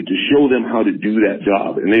wanted somebody to show them how to do that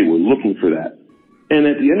job, and they were looking for that. And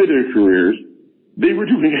at the end of their careers, they were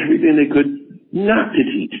doing everything they could not to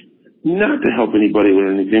teach, not to help anybody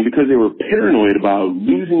learn anything because they were paranoid about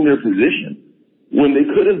losing their position when they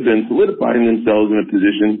could have been solidifying themselves in a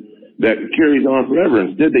position that carries on forever.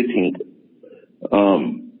 Instead, they tanked it.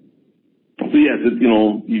 So yes,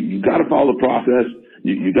 you got to follow the process.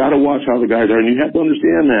 You got to watch how the guys are, and you have to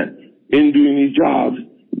understand that in doing these jobs,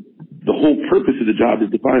 the whole purpose of the job is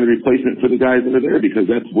to find a replacement for the guys that are there because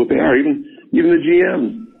that's what they are. Even the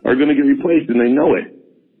GMs are going to get replaced, and they know it.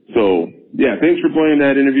 So yeah, thanks for playing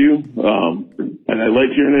that interview. And I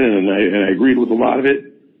liked hearing it, and I agreed with a lot of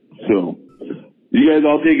it. So you guys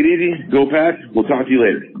all take it easy. Go Pack. We'll talk to you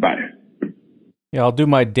later. Bye. Yeah, I'll do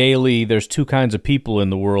my daily there's two kinds of people in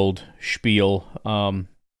the world spiel.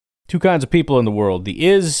 Two kinds of people in the world. The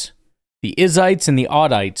Izites and the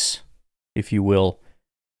Oddites, if you will.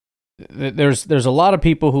 There's a lot of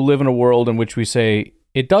people who live in a world in which we say,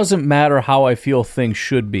 it doesn't matter how I feel things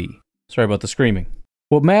should be. Sorry about the screaming.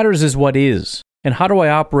 What matters is what is. And how do I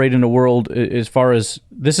operate in a world as far as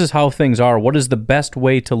this is how things are? What is the best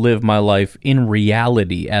way to live my life in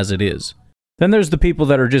reality as it is? Then there's the people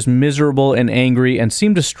that are just miserable and angry and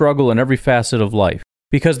seem to struggle in every facet of life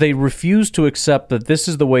because they refuse to accept that this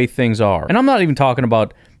is the way things are. And I'm not even talking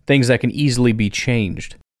about things that can easily be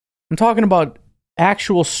changed. I'm talking about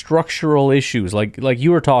actual structural issues like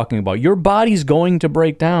you were talking about. Your body's going to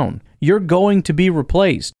break down. You're going to be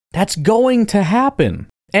replaced. That's going to happen.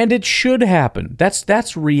 And it should happen.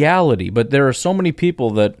 That's reality. But there are so many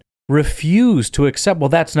people that refuse to accept, well,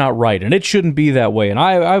 that's not right, and it shouldn't be that way, and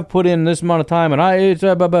I've put in this amount of time,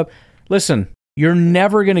 and Listen, you're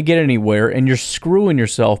never going to get anywhere, and you're screwing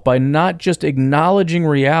yourself by not just acknowledging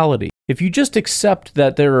reality. If you just accept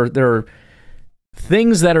that there are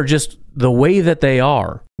things that are just the way that they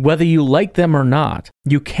are, whether you like them or not,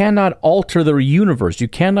 you cannot alter the universe. You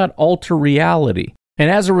cannot alter reality. And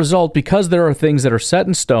as a result, because there are things that are set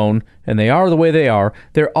in stone, and they are the way they are,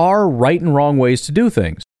 there are right and wrong ways to do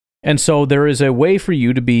things. And so there is a way for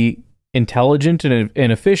you to be intelligent and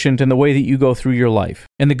efficient in the way that you go through your life.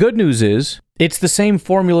 And the good news is, it's the same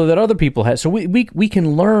formula that other people have. So we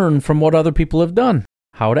can learn from what other people have done.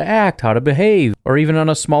 How to act, how to behave, or even on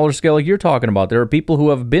a smaller scale like you're talking about. There are people who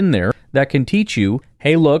have been there that can teach you,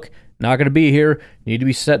 hey, look, not going to be here. You need to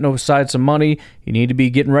be setting aside some money. You need to be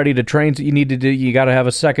getting ready to train. You need to do. You got to have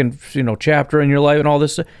a second, chapter in your life and all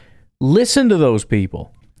this. Listen to those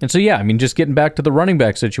people. And so, yeah, I mean, just getting back to the running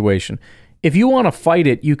back situation. If you want to fight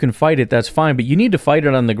it, you can fight it. That's fine. But you need to fight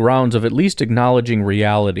it on the grounds of at least acknowledging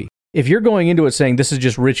reality. If you're going into it saying this is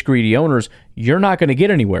just rich, greedy owners, you're not going to get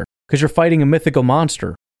anywhere because you're fighting a mythical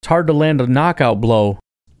monster. It's hard to land a knockout blow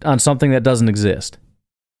on something that doesn't exist.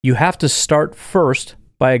 You have to start first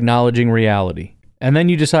by acknowledging reality. And then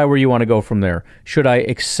you decide where you want to go from there. Should I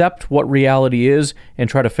accept what reality is and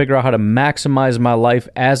try to figure out how to maximize my life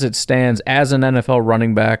as it stands as an NFL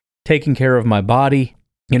running back, taking care of my body?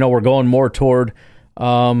 We're going more toward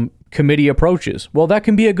committee approaches. Well, that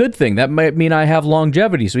can be a good thing. That might mean I have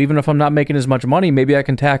longevity. So even if I'm not making as much money, maybe I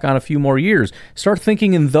can tack on a few more years. Start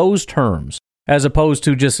thinking in those terms as opposed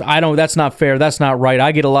to just, that's not fair. That's not right.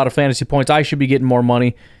 I get a lot of fantasy points. I should be getting more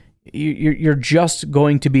money. You're just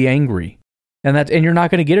going to be angry. And you're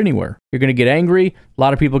not going to get anywhere. You're going to get angry. A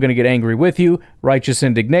lot of people are going to get angry with you. Righteous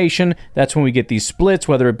indignation. That's when we get these splits,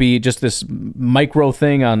 whether it be just this micro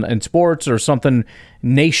thing in sports or something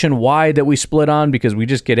nationwide that we split on because we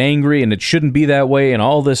just get angry and it shouldn't be that way and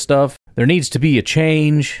all this stuff. There needs to be a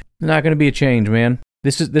change. There's not going to be a change, man.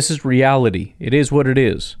 This is reality. It is what it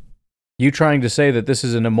is. You trying to say that this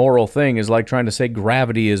is an immoral thing is like trying to say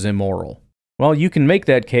gravity is immoral. Well, you can make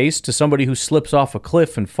that case to somebody who slips off a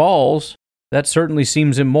cliff and falls. That certainly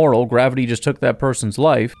seems immoral. Gravity just took that person's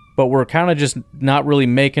life. But we're kind of just not really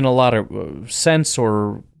making a lot of sense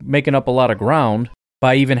or making up a lot of ground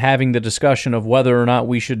by even having the discussion of whether or not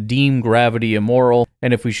we should deem gravity immoral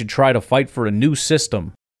and if we should try to fight for a new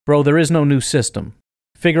system. Bro, there is no new system.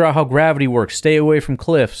 Figure out how gravity works. Stay away from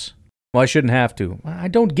cliffs. Well, I shouldn't have to. I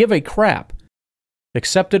don't give a crap.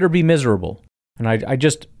 Accept it or be miserable. And I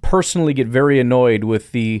just personally get very annoyed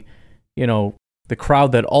with the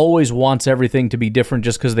crowd that always wants everything to be different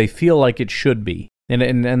just because they feel like it should be.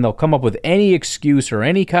 And they'll come up with any excuse or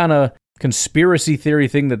any kind of conspiracy theory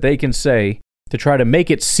thing that they can say to try to make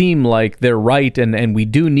it seem like they're right and we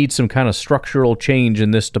do need some kind of structural change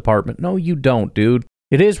in this department. No, you don't, dude.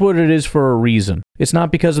 It is what it is for a reason. It's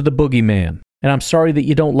not because of the boogeyman. And I'm sorry that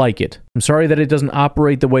you don't like it. I'm sorry that it doesn't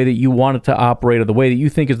operate the way that you want it to operate or the way that you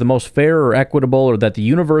think is the most fair or equitable or that the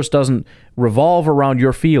universe doesn't revolve around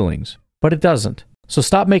your feelings. But it doesn't. So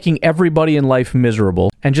stop making everybody in life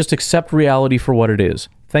miserable and just accept reality for what it is.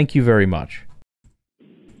 Thank you very much.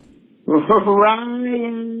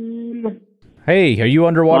 Ryan. Hey, are you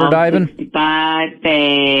underwater diving? 65 fan.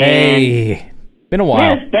 Hey, been a while.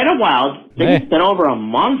 Yeah, it's been a while. I think it's been over a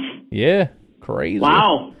month. Yeah, crazy.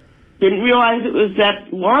 Wow. Didn't realize it was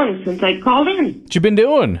that long since I called in. What you been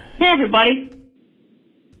doing? Hey, everybody.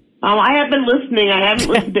 I have been listening. I haven't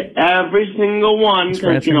listened to every single one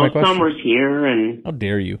because, summer's here and... How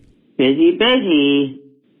dare you? Busy.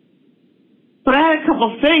 But I had a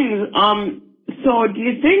couple things. So do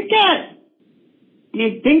you think at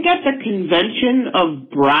the convention of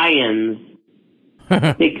Brian's,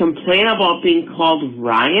 they complain about being called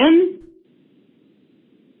Ryan?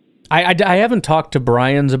 I haven't talked to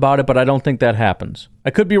Brian's about it, but I don't think that happens.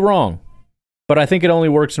 I could be wrong, but I think it only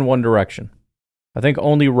works in one direction. I think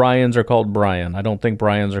only Ryans are called Brian. I don't think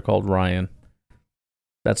Brians are called Ryan.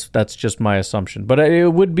 That's just my assumption. But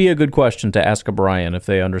it would be a good question to ask a Brian if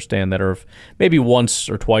they understand that, or if maybe once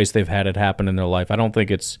or twice they've had it happen in their life. I don't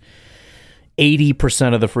think it's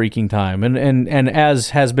 80% of the freaking time. And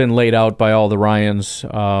as has been laid out by all the Ryans,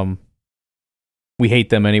 we hate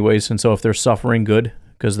them anyways. And so if they're suffering, good,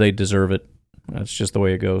 because they deserve it. That's just the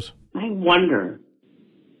way it goes. I wonder.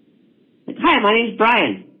 Like, hi, my name's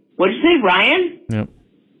Brian. What did you say, Ryan?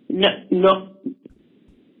 Yep. No.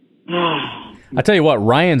 I tell you what,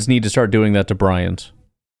 Ryans need to start doing that to Bryans.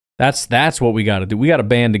 That's what we got to do. We got to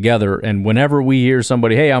band together, and whenever we hear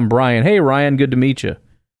somebody, hey, I'm Brian. Hey, Ryan, good to meet you.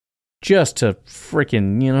 Just to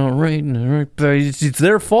freaking, right, it's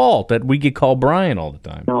their fault that we get called Brian all the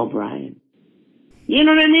time. No, Brian. You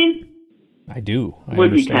know what I mean? I do. It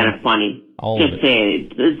would be kind of funny. Just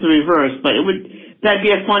saying, it's the reverse, but that'd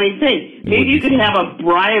be a funny thing. Maybe you could have a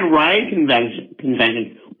Brian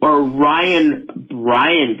convention or Ryan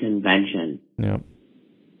Brian convention. Yeah.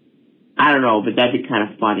 I don't know, but that'd be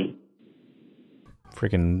kind of funny.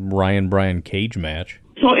 Freaking Ryan Brian cage match.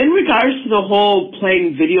 So in regards to the whole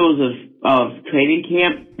playing videos of training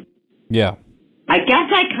camp, yeah, I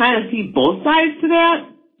guess I kind of see both sides to that.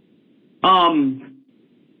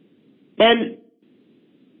 And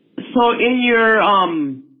so in your I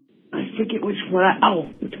forget which one I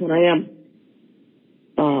am.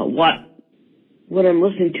 What I'm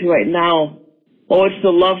listening to right now. Oh, it's the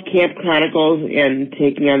Love Camp Chronicles and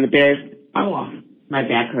Taking on the Bears. Oh, my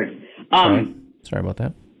back hurts. Sorry about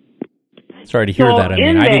that. Sorry to hear that. I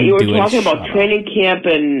mean, I didn't you were do talking about training camp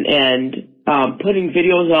and putting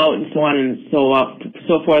videos out and so on and so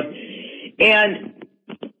forth. And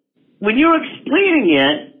when you were explaining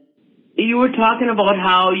it, you were talking about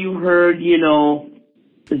how you heard,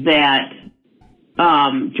 that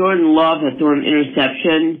Jordan Love had thrown an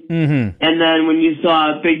interception, and then when you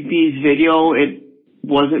saw Big B's video, it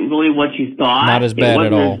wasn't really what you thought. Not as bad at all.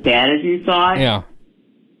 It wasn't as bad as you thought. Yeah.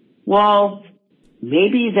 Well,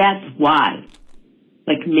 maybe that's why.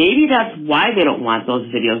 Maybe that's why they don't want those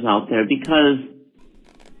videos out there, because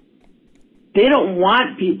they don't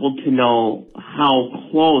want people to know how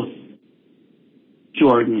close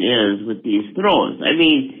Jordan is with these throws. I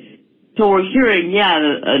mean, so we're hearing,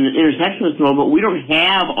 an interception was thrown, but we don't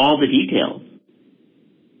have all the details.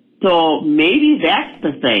 So maybe that's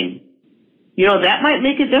the thing. That might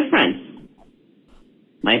make a difference.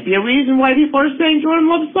 Might be a reason why people are saying Jordan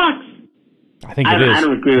Love sucks. I think it is. I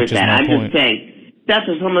don't agree with that. I'm point. just saying that's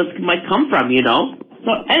where some of this might come from,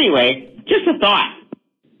 So anyway, just a thought.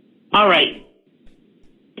 All right.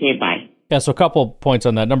 Okay, bye. Yeah, so a couple points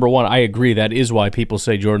on that. Number one, I agree. That is why people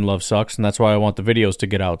say Jordan Love sucks, and that's why I want the videos to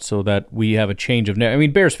get out so that we have a change of... I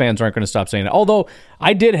mean, Bears fans aren't going to stop saying that. Although,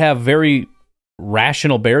 I did have very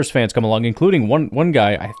rational Bears fans come along, including one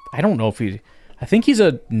guy. I don't know if he... I think he's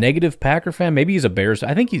a negative Packer fan. Maybe he's a Bears...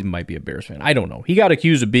 I think he might be a Bears fan. I don't know. He got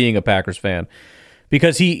accused of being a Packers fan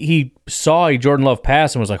because he saw a Jordan Love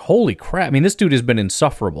pass and was like, holy crap. I mean, this dude has been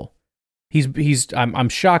insufferable. I'm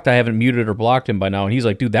shocked I haven't muted or blocked him by now. And he's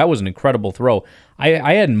like, dude, that was an incredible throw.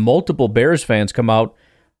 I had multiple Bears fans come out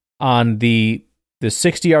on the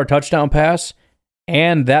 60-yard touchdown pass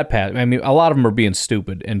and that pass. I mean, a lot of them are being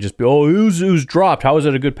stupid and just be, it was dropped. How is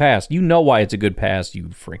it a good pass? You know why it's a good pass, you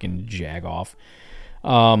freaking jag off.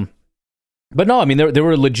 But no, I mean, there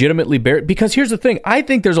were legitimately Bears. Because here's the thing. I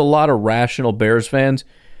think there's a lot of rational Bears fans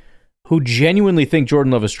who genuinely think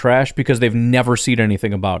Jordan Love is trash because they've never seen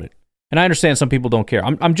anything about it. And I understand some people don't care.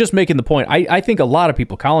 I'm just making the point. I think a lot of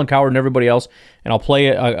people, Colin Cowherd and everybody else, and I'll play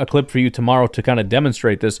a clip for you tomorrow to kind of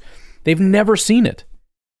demonstrate this, they've never seen it.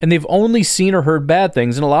 And they've only seen or heard bad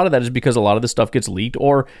things, and a lot of that is because a lot of this stuff gets leaked,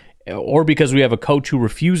 or because we have a coach who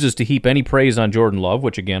refuses to heap any praise on Jordan Love,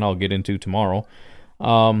 which, again, I'll get into tomorrow.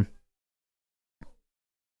 But,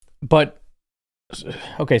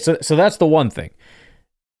 okay, so that's the one thing.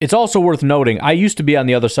 It's also worth noting, I used to be on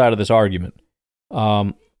the other side of this argument.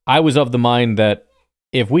 I was of the mind that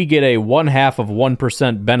if we get a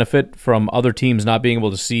 0.5% benefit from other teams not being able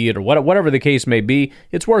to see it or whatever the case may be,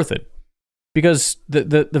 it's worth it. Because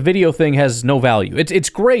the video thing has no value. It's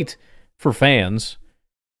great for fans.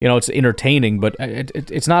 It's entertaining, but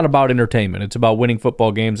it's not about entertainment. It's about winning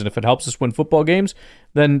football games, and if it helps us win football games,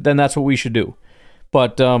 then that's what we should do.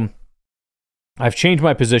 But I've changed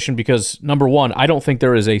my position because, number one, I don't think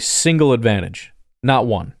there is a single advantage. Not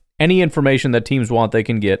one. Any information that teams want, they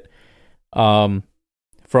can get from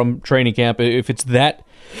training camp. If it's that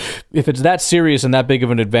serious and that big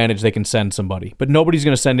of an advantage, they can send somebody. But nobody's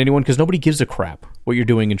going to send anyone because nobody gives a crap what you're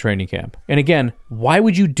doing in training camp. And again, why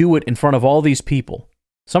would you do it in front of all these people?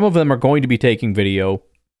 Some of them are going to be taking video.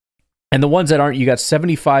 And the ones that aren't, you got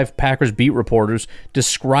 75 Packers beat reporters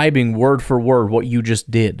describing word for word what you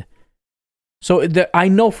just did. So I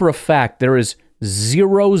know for a fact there is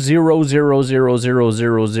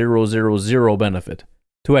 0.000000000 benefit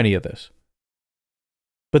to any of this.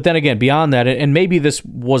 But then again, beyond that, and maybe this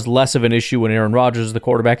was less of an issue when Aaron Rodgers is the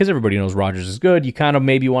quarterback, because everybody knows Rodgers is good. You kind of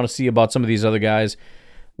maybe want to see about some of these other guys,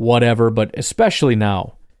 whatever. But especially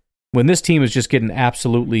now, when this team is just getting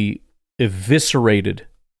absolutely eviscerated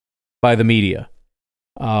by the media,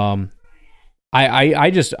 I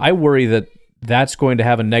worry that that's going to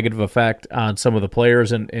have a negative effect on some of the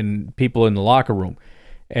players and people in the locker room.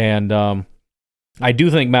 And I do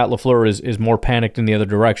think Matt LaFleur is more panicked in the other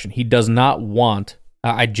direction. He does not want,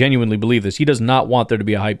 I genuinely believe this, he does not want there to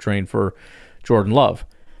be a hype train for Jordan Love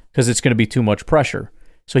because it's going to be too much pressure.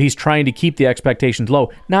 So he's trying to keep the expectations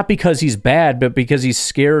low, not because he's bad, but because he's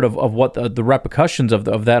scared of what the repercussions of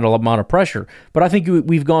that amount of pressure. But I think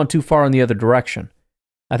we've gone too far in the other direction.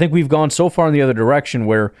 I think we've gone so far in the other direction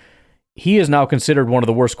where he is now considered one of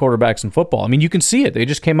the worst quarterbacks in football. I mean, you can see it. They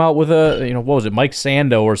just came out with what was it? Mike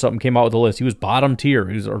Sando or something came out with a list. He was bottom tier.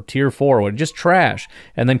 He was or tier 4, just trash.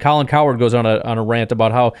 And then Colin Cowherd goes on a rant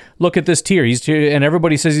about how, look at this tier. He's tier, and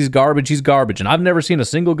everybody says he's garbage. And I've never seen a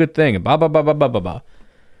single good thing. And blah, blah, blah, blah, blah, blah, blah.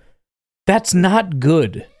 That's not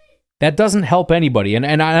good. That doesn't help anybody. And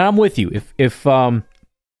I'm with you. If I'll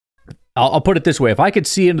put it this way. If I could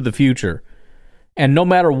see into the future, and no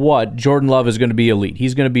matter what, Jordan Love is going to be elite.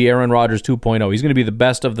 He's going to be Aaron Rodgers 2.0. He's going to be the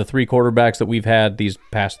best of the 3 quarterbacks that we've had these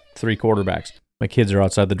past 3 quarterbacks. My kids are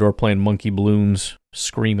outside the door playing monkey balloons,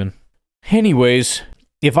 screaming. Anyways,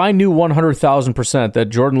 if I knew 100,000% that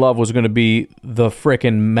Jordan Love was going to be the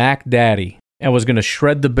frickin' Mac Daddy and was going to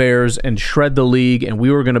shred the Bears and shred the league, and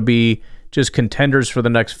we were going to be just contenders for the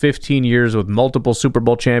next 15 years with multiple Super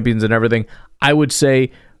Bowl champions and everything, I would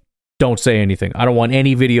say, don't say anything. I don't want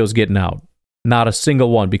any videos getting out. Not a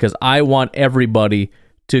single one, because I want everybody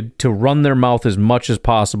to run their mouth as much as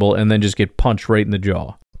possible and then just get punched right in the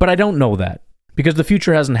jaw. But I don't know that, because the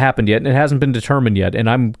future hasn't happened yet and it hasn't been determined yet, and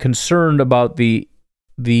I'm concerned about the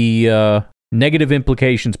negative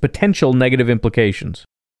implications, potential negative implications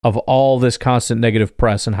of all this constant negative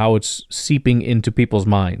press and how it's seeping into people's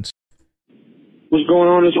minds. What's going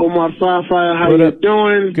on? It's Omar Firefire. How you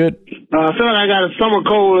doing? Good. I feel like I got a summer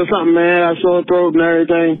cold or something, man. I sore throat and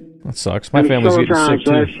everything. That sucks. My family's getting sick,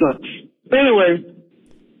 too. That sucks. Anyway,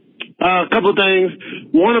 a couple things.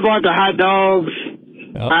 One about the hot dogs.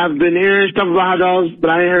 Yep. I've been hearing stuff about hot dogs, but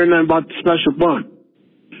I ain't heard nothing about the special bun.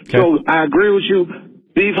 Okay. So I agree with you.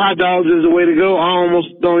 Beef hot dogs is the way to go. I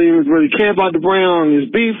almost don't even really care about the brand on this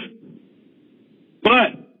beef.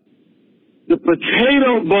 But the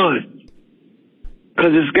potato bun,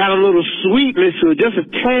 because it's got a little sweetness to it, just a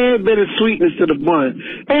tad bit of sweetness to the bun.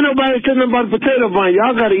 Ain't nobody saying nothing about the potato bun.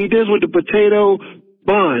 Y'all got to eat this with the potato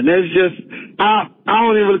bun. That's just, I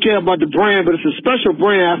don't even really care about the brand, but it's a special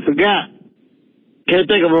brand. I forgot. Can't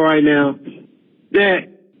think of it right now. That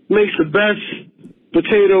makes the best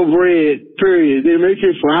potato bread, period. They make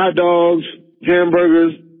it for hot dogs,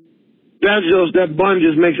 hamburgers. That bun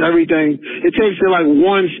just makes everything, it takes it like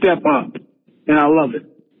one step up. And I love it.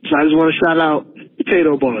 So I just want to shout out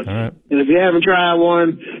potato bun. All right. And if you haven't tried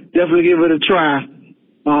one, definitely give it a try.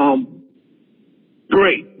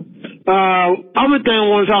 Great. Other thing I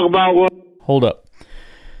want to talk about was... Hold up.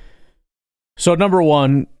 So number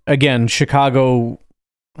one, again, Chicago.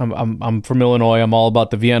 I'm from Illinois. I'm all about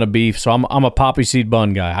the Vienna beef, so I'm a poppy seed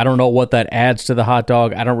bun guy. I don't know what that adds to the hot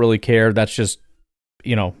dog. I don't really care. That's just,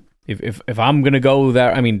 if I'm gonna go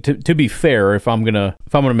there, I mean, to be fair, if I'm gonna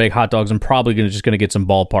make hot dogs, I'm probably just gonna get some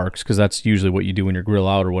ballparks, because that's usually what you do when you grill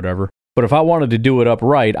out or whatever. But if I wanted to do it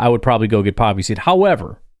upright, I would probably go get poppy seed.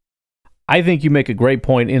 However, I think you make a great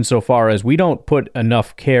point insofar as we don't put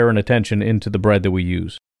enough care and attention into the bread that we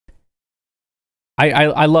use.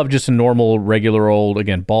 I love just a normal, regular old,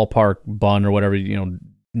 again, ballpark bun or whatever,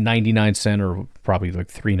 99 cent or probably like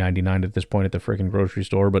 $3.99 at this point at the freaking grocery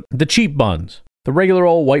store. But the cheap buns, the regular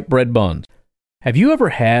old white bread buns. Have you ever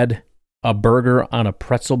had a burger on a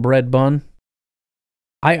pretzel bread bun?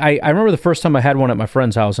 I remember the first time I had one at my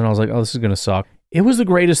friend's house, and I was like, oh, this is going to suck. It was the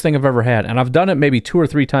greatest thing I've ever had, and I've done it maybe 2 or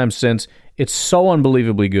 3 times since. It's so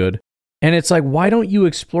unbelievably good. And it's like, why don't you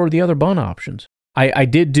explore the other bun options? I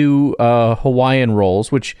did do Hawaiian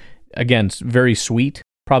rolls, which, again, is very sweet,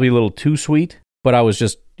 probably a little too sweet, but I was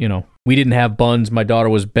just, we didn't have buns. My daughter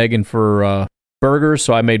was begging for burgers,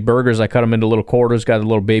 so I made burgers. I cut them into little quarters, got the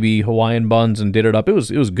little baby Hawaiian buns, and did it up. It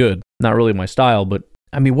was good. Not really my style, but,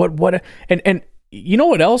 I mean, what, and you know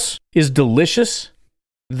what else is delicious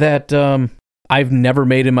that I've never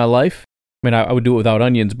made in my life? I mean, I would do it without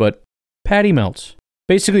onions, but patty melts.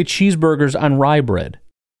 Basically cheeseburgers on rye bread.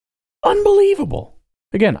 Unbelievable.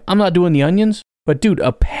 Again, I'm not doing the onions, but dude,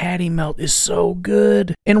 a patty melt is so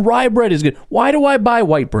good. And rye bread is good. Why do I buy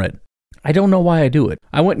white bread? I don't know why I do it.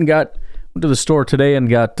 I went and got Went to the store today and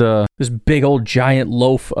got this big old giant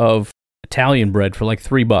loaf of Italian bread for like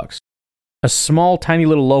 $3. A small, tiny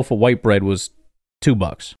little loaf of white bread was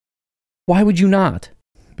 $2. Why would you not?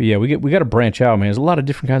 But yeah, we got to branch out, man. There's a lot of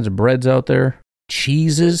different kinds of breads out there.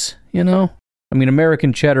 Cheeses, you know? I mean,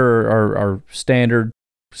 American cheddar are standard,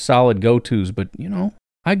 solid go-tos, but, you know,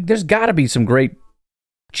 there's got to be some great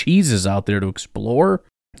cheeses out there to explore.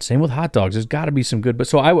 Same with hot dogs. There's got to be some good. But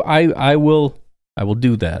so I will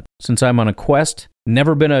do that. Since I'm on a quest,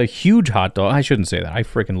 never been a huge hot dog. I shouldn't say that. I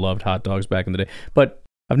freaking loved hot dogs back in the day. But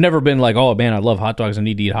I've never been like, oh, man, I love hot dogs. I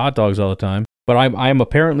need to eat hot dogs all the time. But I'm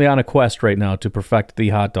apparently on a quest right now to perfect the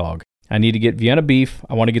hot dog. I need to get Vienna beef.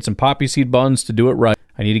 I want to get some poppy seed buns to do it right.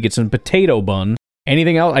 I need to get some potato bun.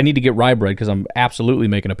 Anything else? I need to get rye bread because I'm absolutely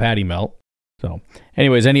making a patty melt. So,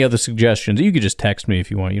 anyways, any other suggestions? You could just text me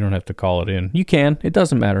if you want. You don't have to call it in. You can. It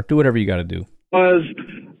doesn't matter. Do whatever you got to do.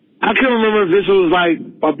 I can't remember if this was like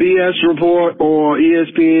a BS report or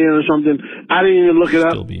ESPN or something. I didn't even look it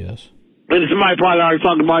up. Still BS. And somebody probably already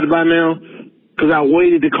talked about it by now because I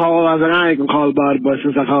waited to call. I was like, I ain't going to call about it, but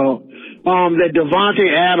since I called. That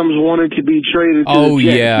Devontae Adams wanted to be traded to the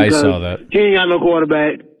Jets. Yeah, I saw that. He ain't got no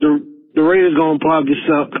quarterback. The Raiders going to probably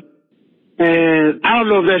suck. And I don't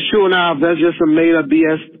know if that's true or not, if that's just some made-up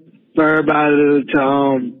BS for everybody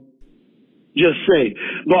to just say.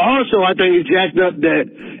 But also, I think it's jacked up that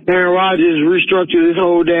Aaron Rodgers restructured his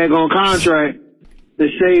whole daggone contract to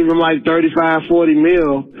save him like 35, 40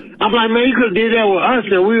 mil. I'm like, man, you could have did that with us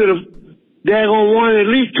and we would have daggone won at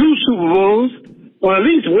least 2 Super Bowls. Or at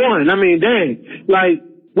least one. I mean, dang. Like,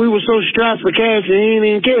 we were so strapped for cash and he didn't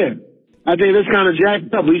even care. I think that's kind of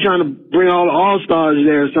jacked up. We trying to bring all the All-Stars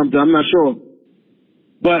there or something. I'm not sure.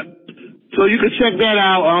 But, so you could check that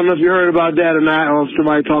out. I don't know if you heard about that or not, or if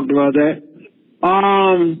somebody talked about that.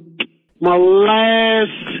 My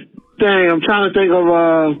last thing, I'm trying to think of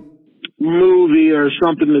a movie or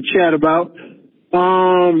something to chat about.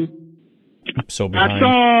 I'm so behind. I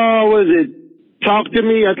saw, what is it? Talk to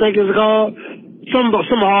Me, I think it's called. Some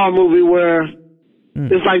horror movie where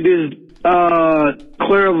it's like this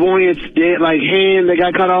clairvoyance like hand that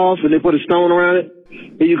got cut off and they put a stone around it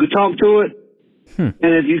and you could talk to it.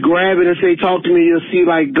 And if you grab it and say talk to me, you'll see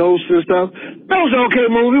like ghosts and stuff. That was an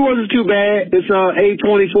okay movie. It wasn't too bad. It's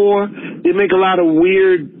A24. They make a lot of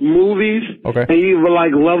weird movies. Okay. And you either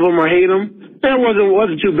like love them or hate them. That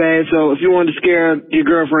wasn't too bad. So if you wanted to scare your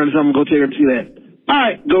girlfriend or something, go take her to see that. All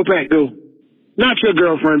right, go Pack, go. Not your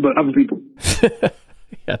girlfriend, but other people.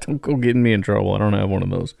 Yeah, don't go getting me in trouble. I don't have one of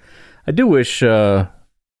those. I do wish I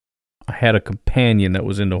had a companion that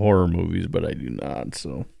was into horror movies, but I do not.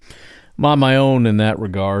 So I'm on my own in that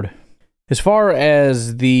regard. As far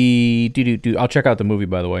as the... I'll check out the movie,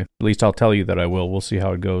 by the way. At least I'll tell you that I will. We'll see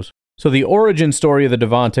how it goes. So the origin story of the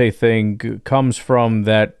Devontae thing comes from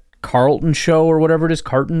that Carlton show or whatever it is.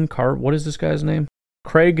 What is this guy's name?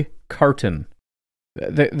 Craig Carton.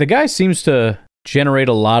 The guy seems to generate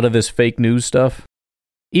a lot of this fake news stuff.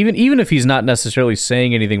 Even if he's not necessarily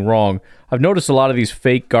saying anything wrong, I've noticed a lot of these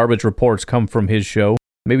fake garbage reports come from his show.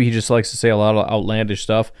 Maybe he just likes to say a lot of outlandish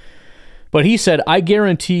stuff. But he said, I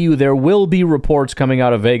guarantee you there will be reports coming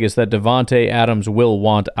out of Vegas that Devontae Adams will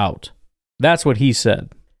want out. That's what he said.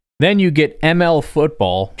 Then you get ML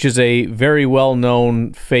Football, which is a very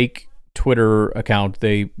well-known fake Twitter account.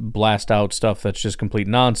 They blast out stuff that's just complete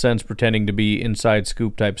nonsense, pretending to be inside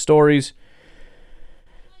scoop type stories.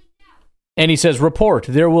 And he says, report,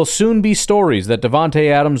 there will soon be stories that Devontae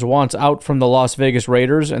Adams wants out from the Las Vegas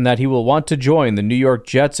Raiders and that he will want to join the New York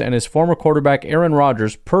Jets and his former quarterback Aaron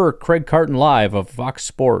Rodgers, per Craig Carton Live of Fox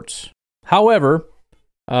Sports. However,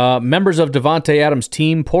 members of Devontae Adams'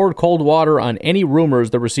 team poured cold water on any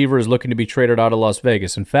rumors the receiver is looking to be traded out of Las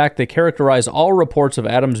Vegas. In fact, they characterize all reports of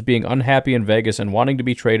Adams being unhappy in Vegas and wanting to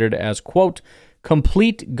be traded as, quote,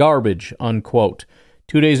 complete garbage, unquote.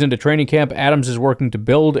 2 days into training camp, Adams is working to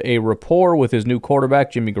build a rapport with his new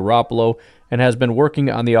quarterback, Jimmy Garoppolo, and has been working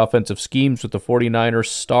on the offensive schemes with the 49ers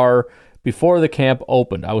star before the camp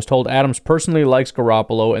opened. I was told Adams personally likes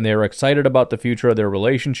Garoppolo, and they are excited about the future of their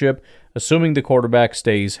relationship, assuming the quarterback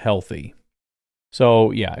stays healthy.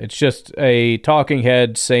 So, yeah, it's just a talking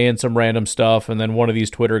head saying some random stuff, and then one of these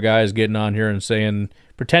Twitter guys getting on here and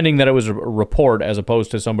pretending that it was a report as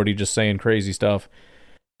opposed to somebody just saying crazy stuff.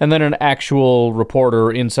 And then an actual reporter,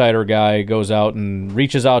 insider guy, goes out and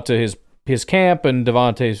reaches out to his camp, and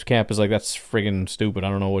Devontae's camp is like, that's friggin' stupid. I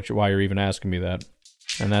don't know why you're even asking me that.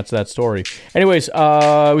 And that's that story. Anyways,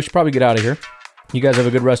 we should probably get out of here. You guys have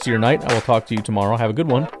a good rest of your night. I will talk to you tomorrow. Have a good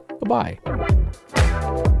one. Bye-bye.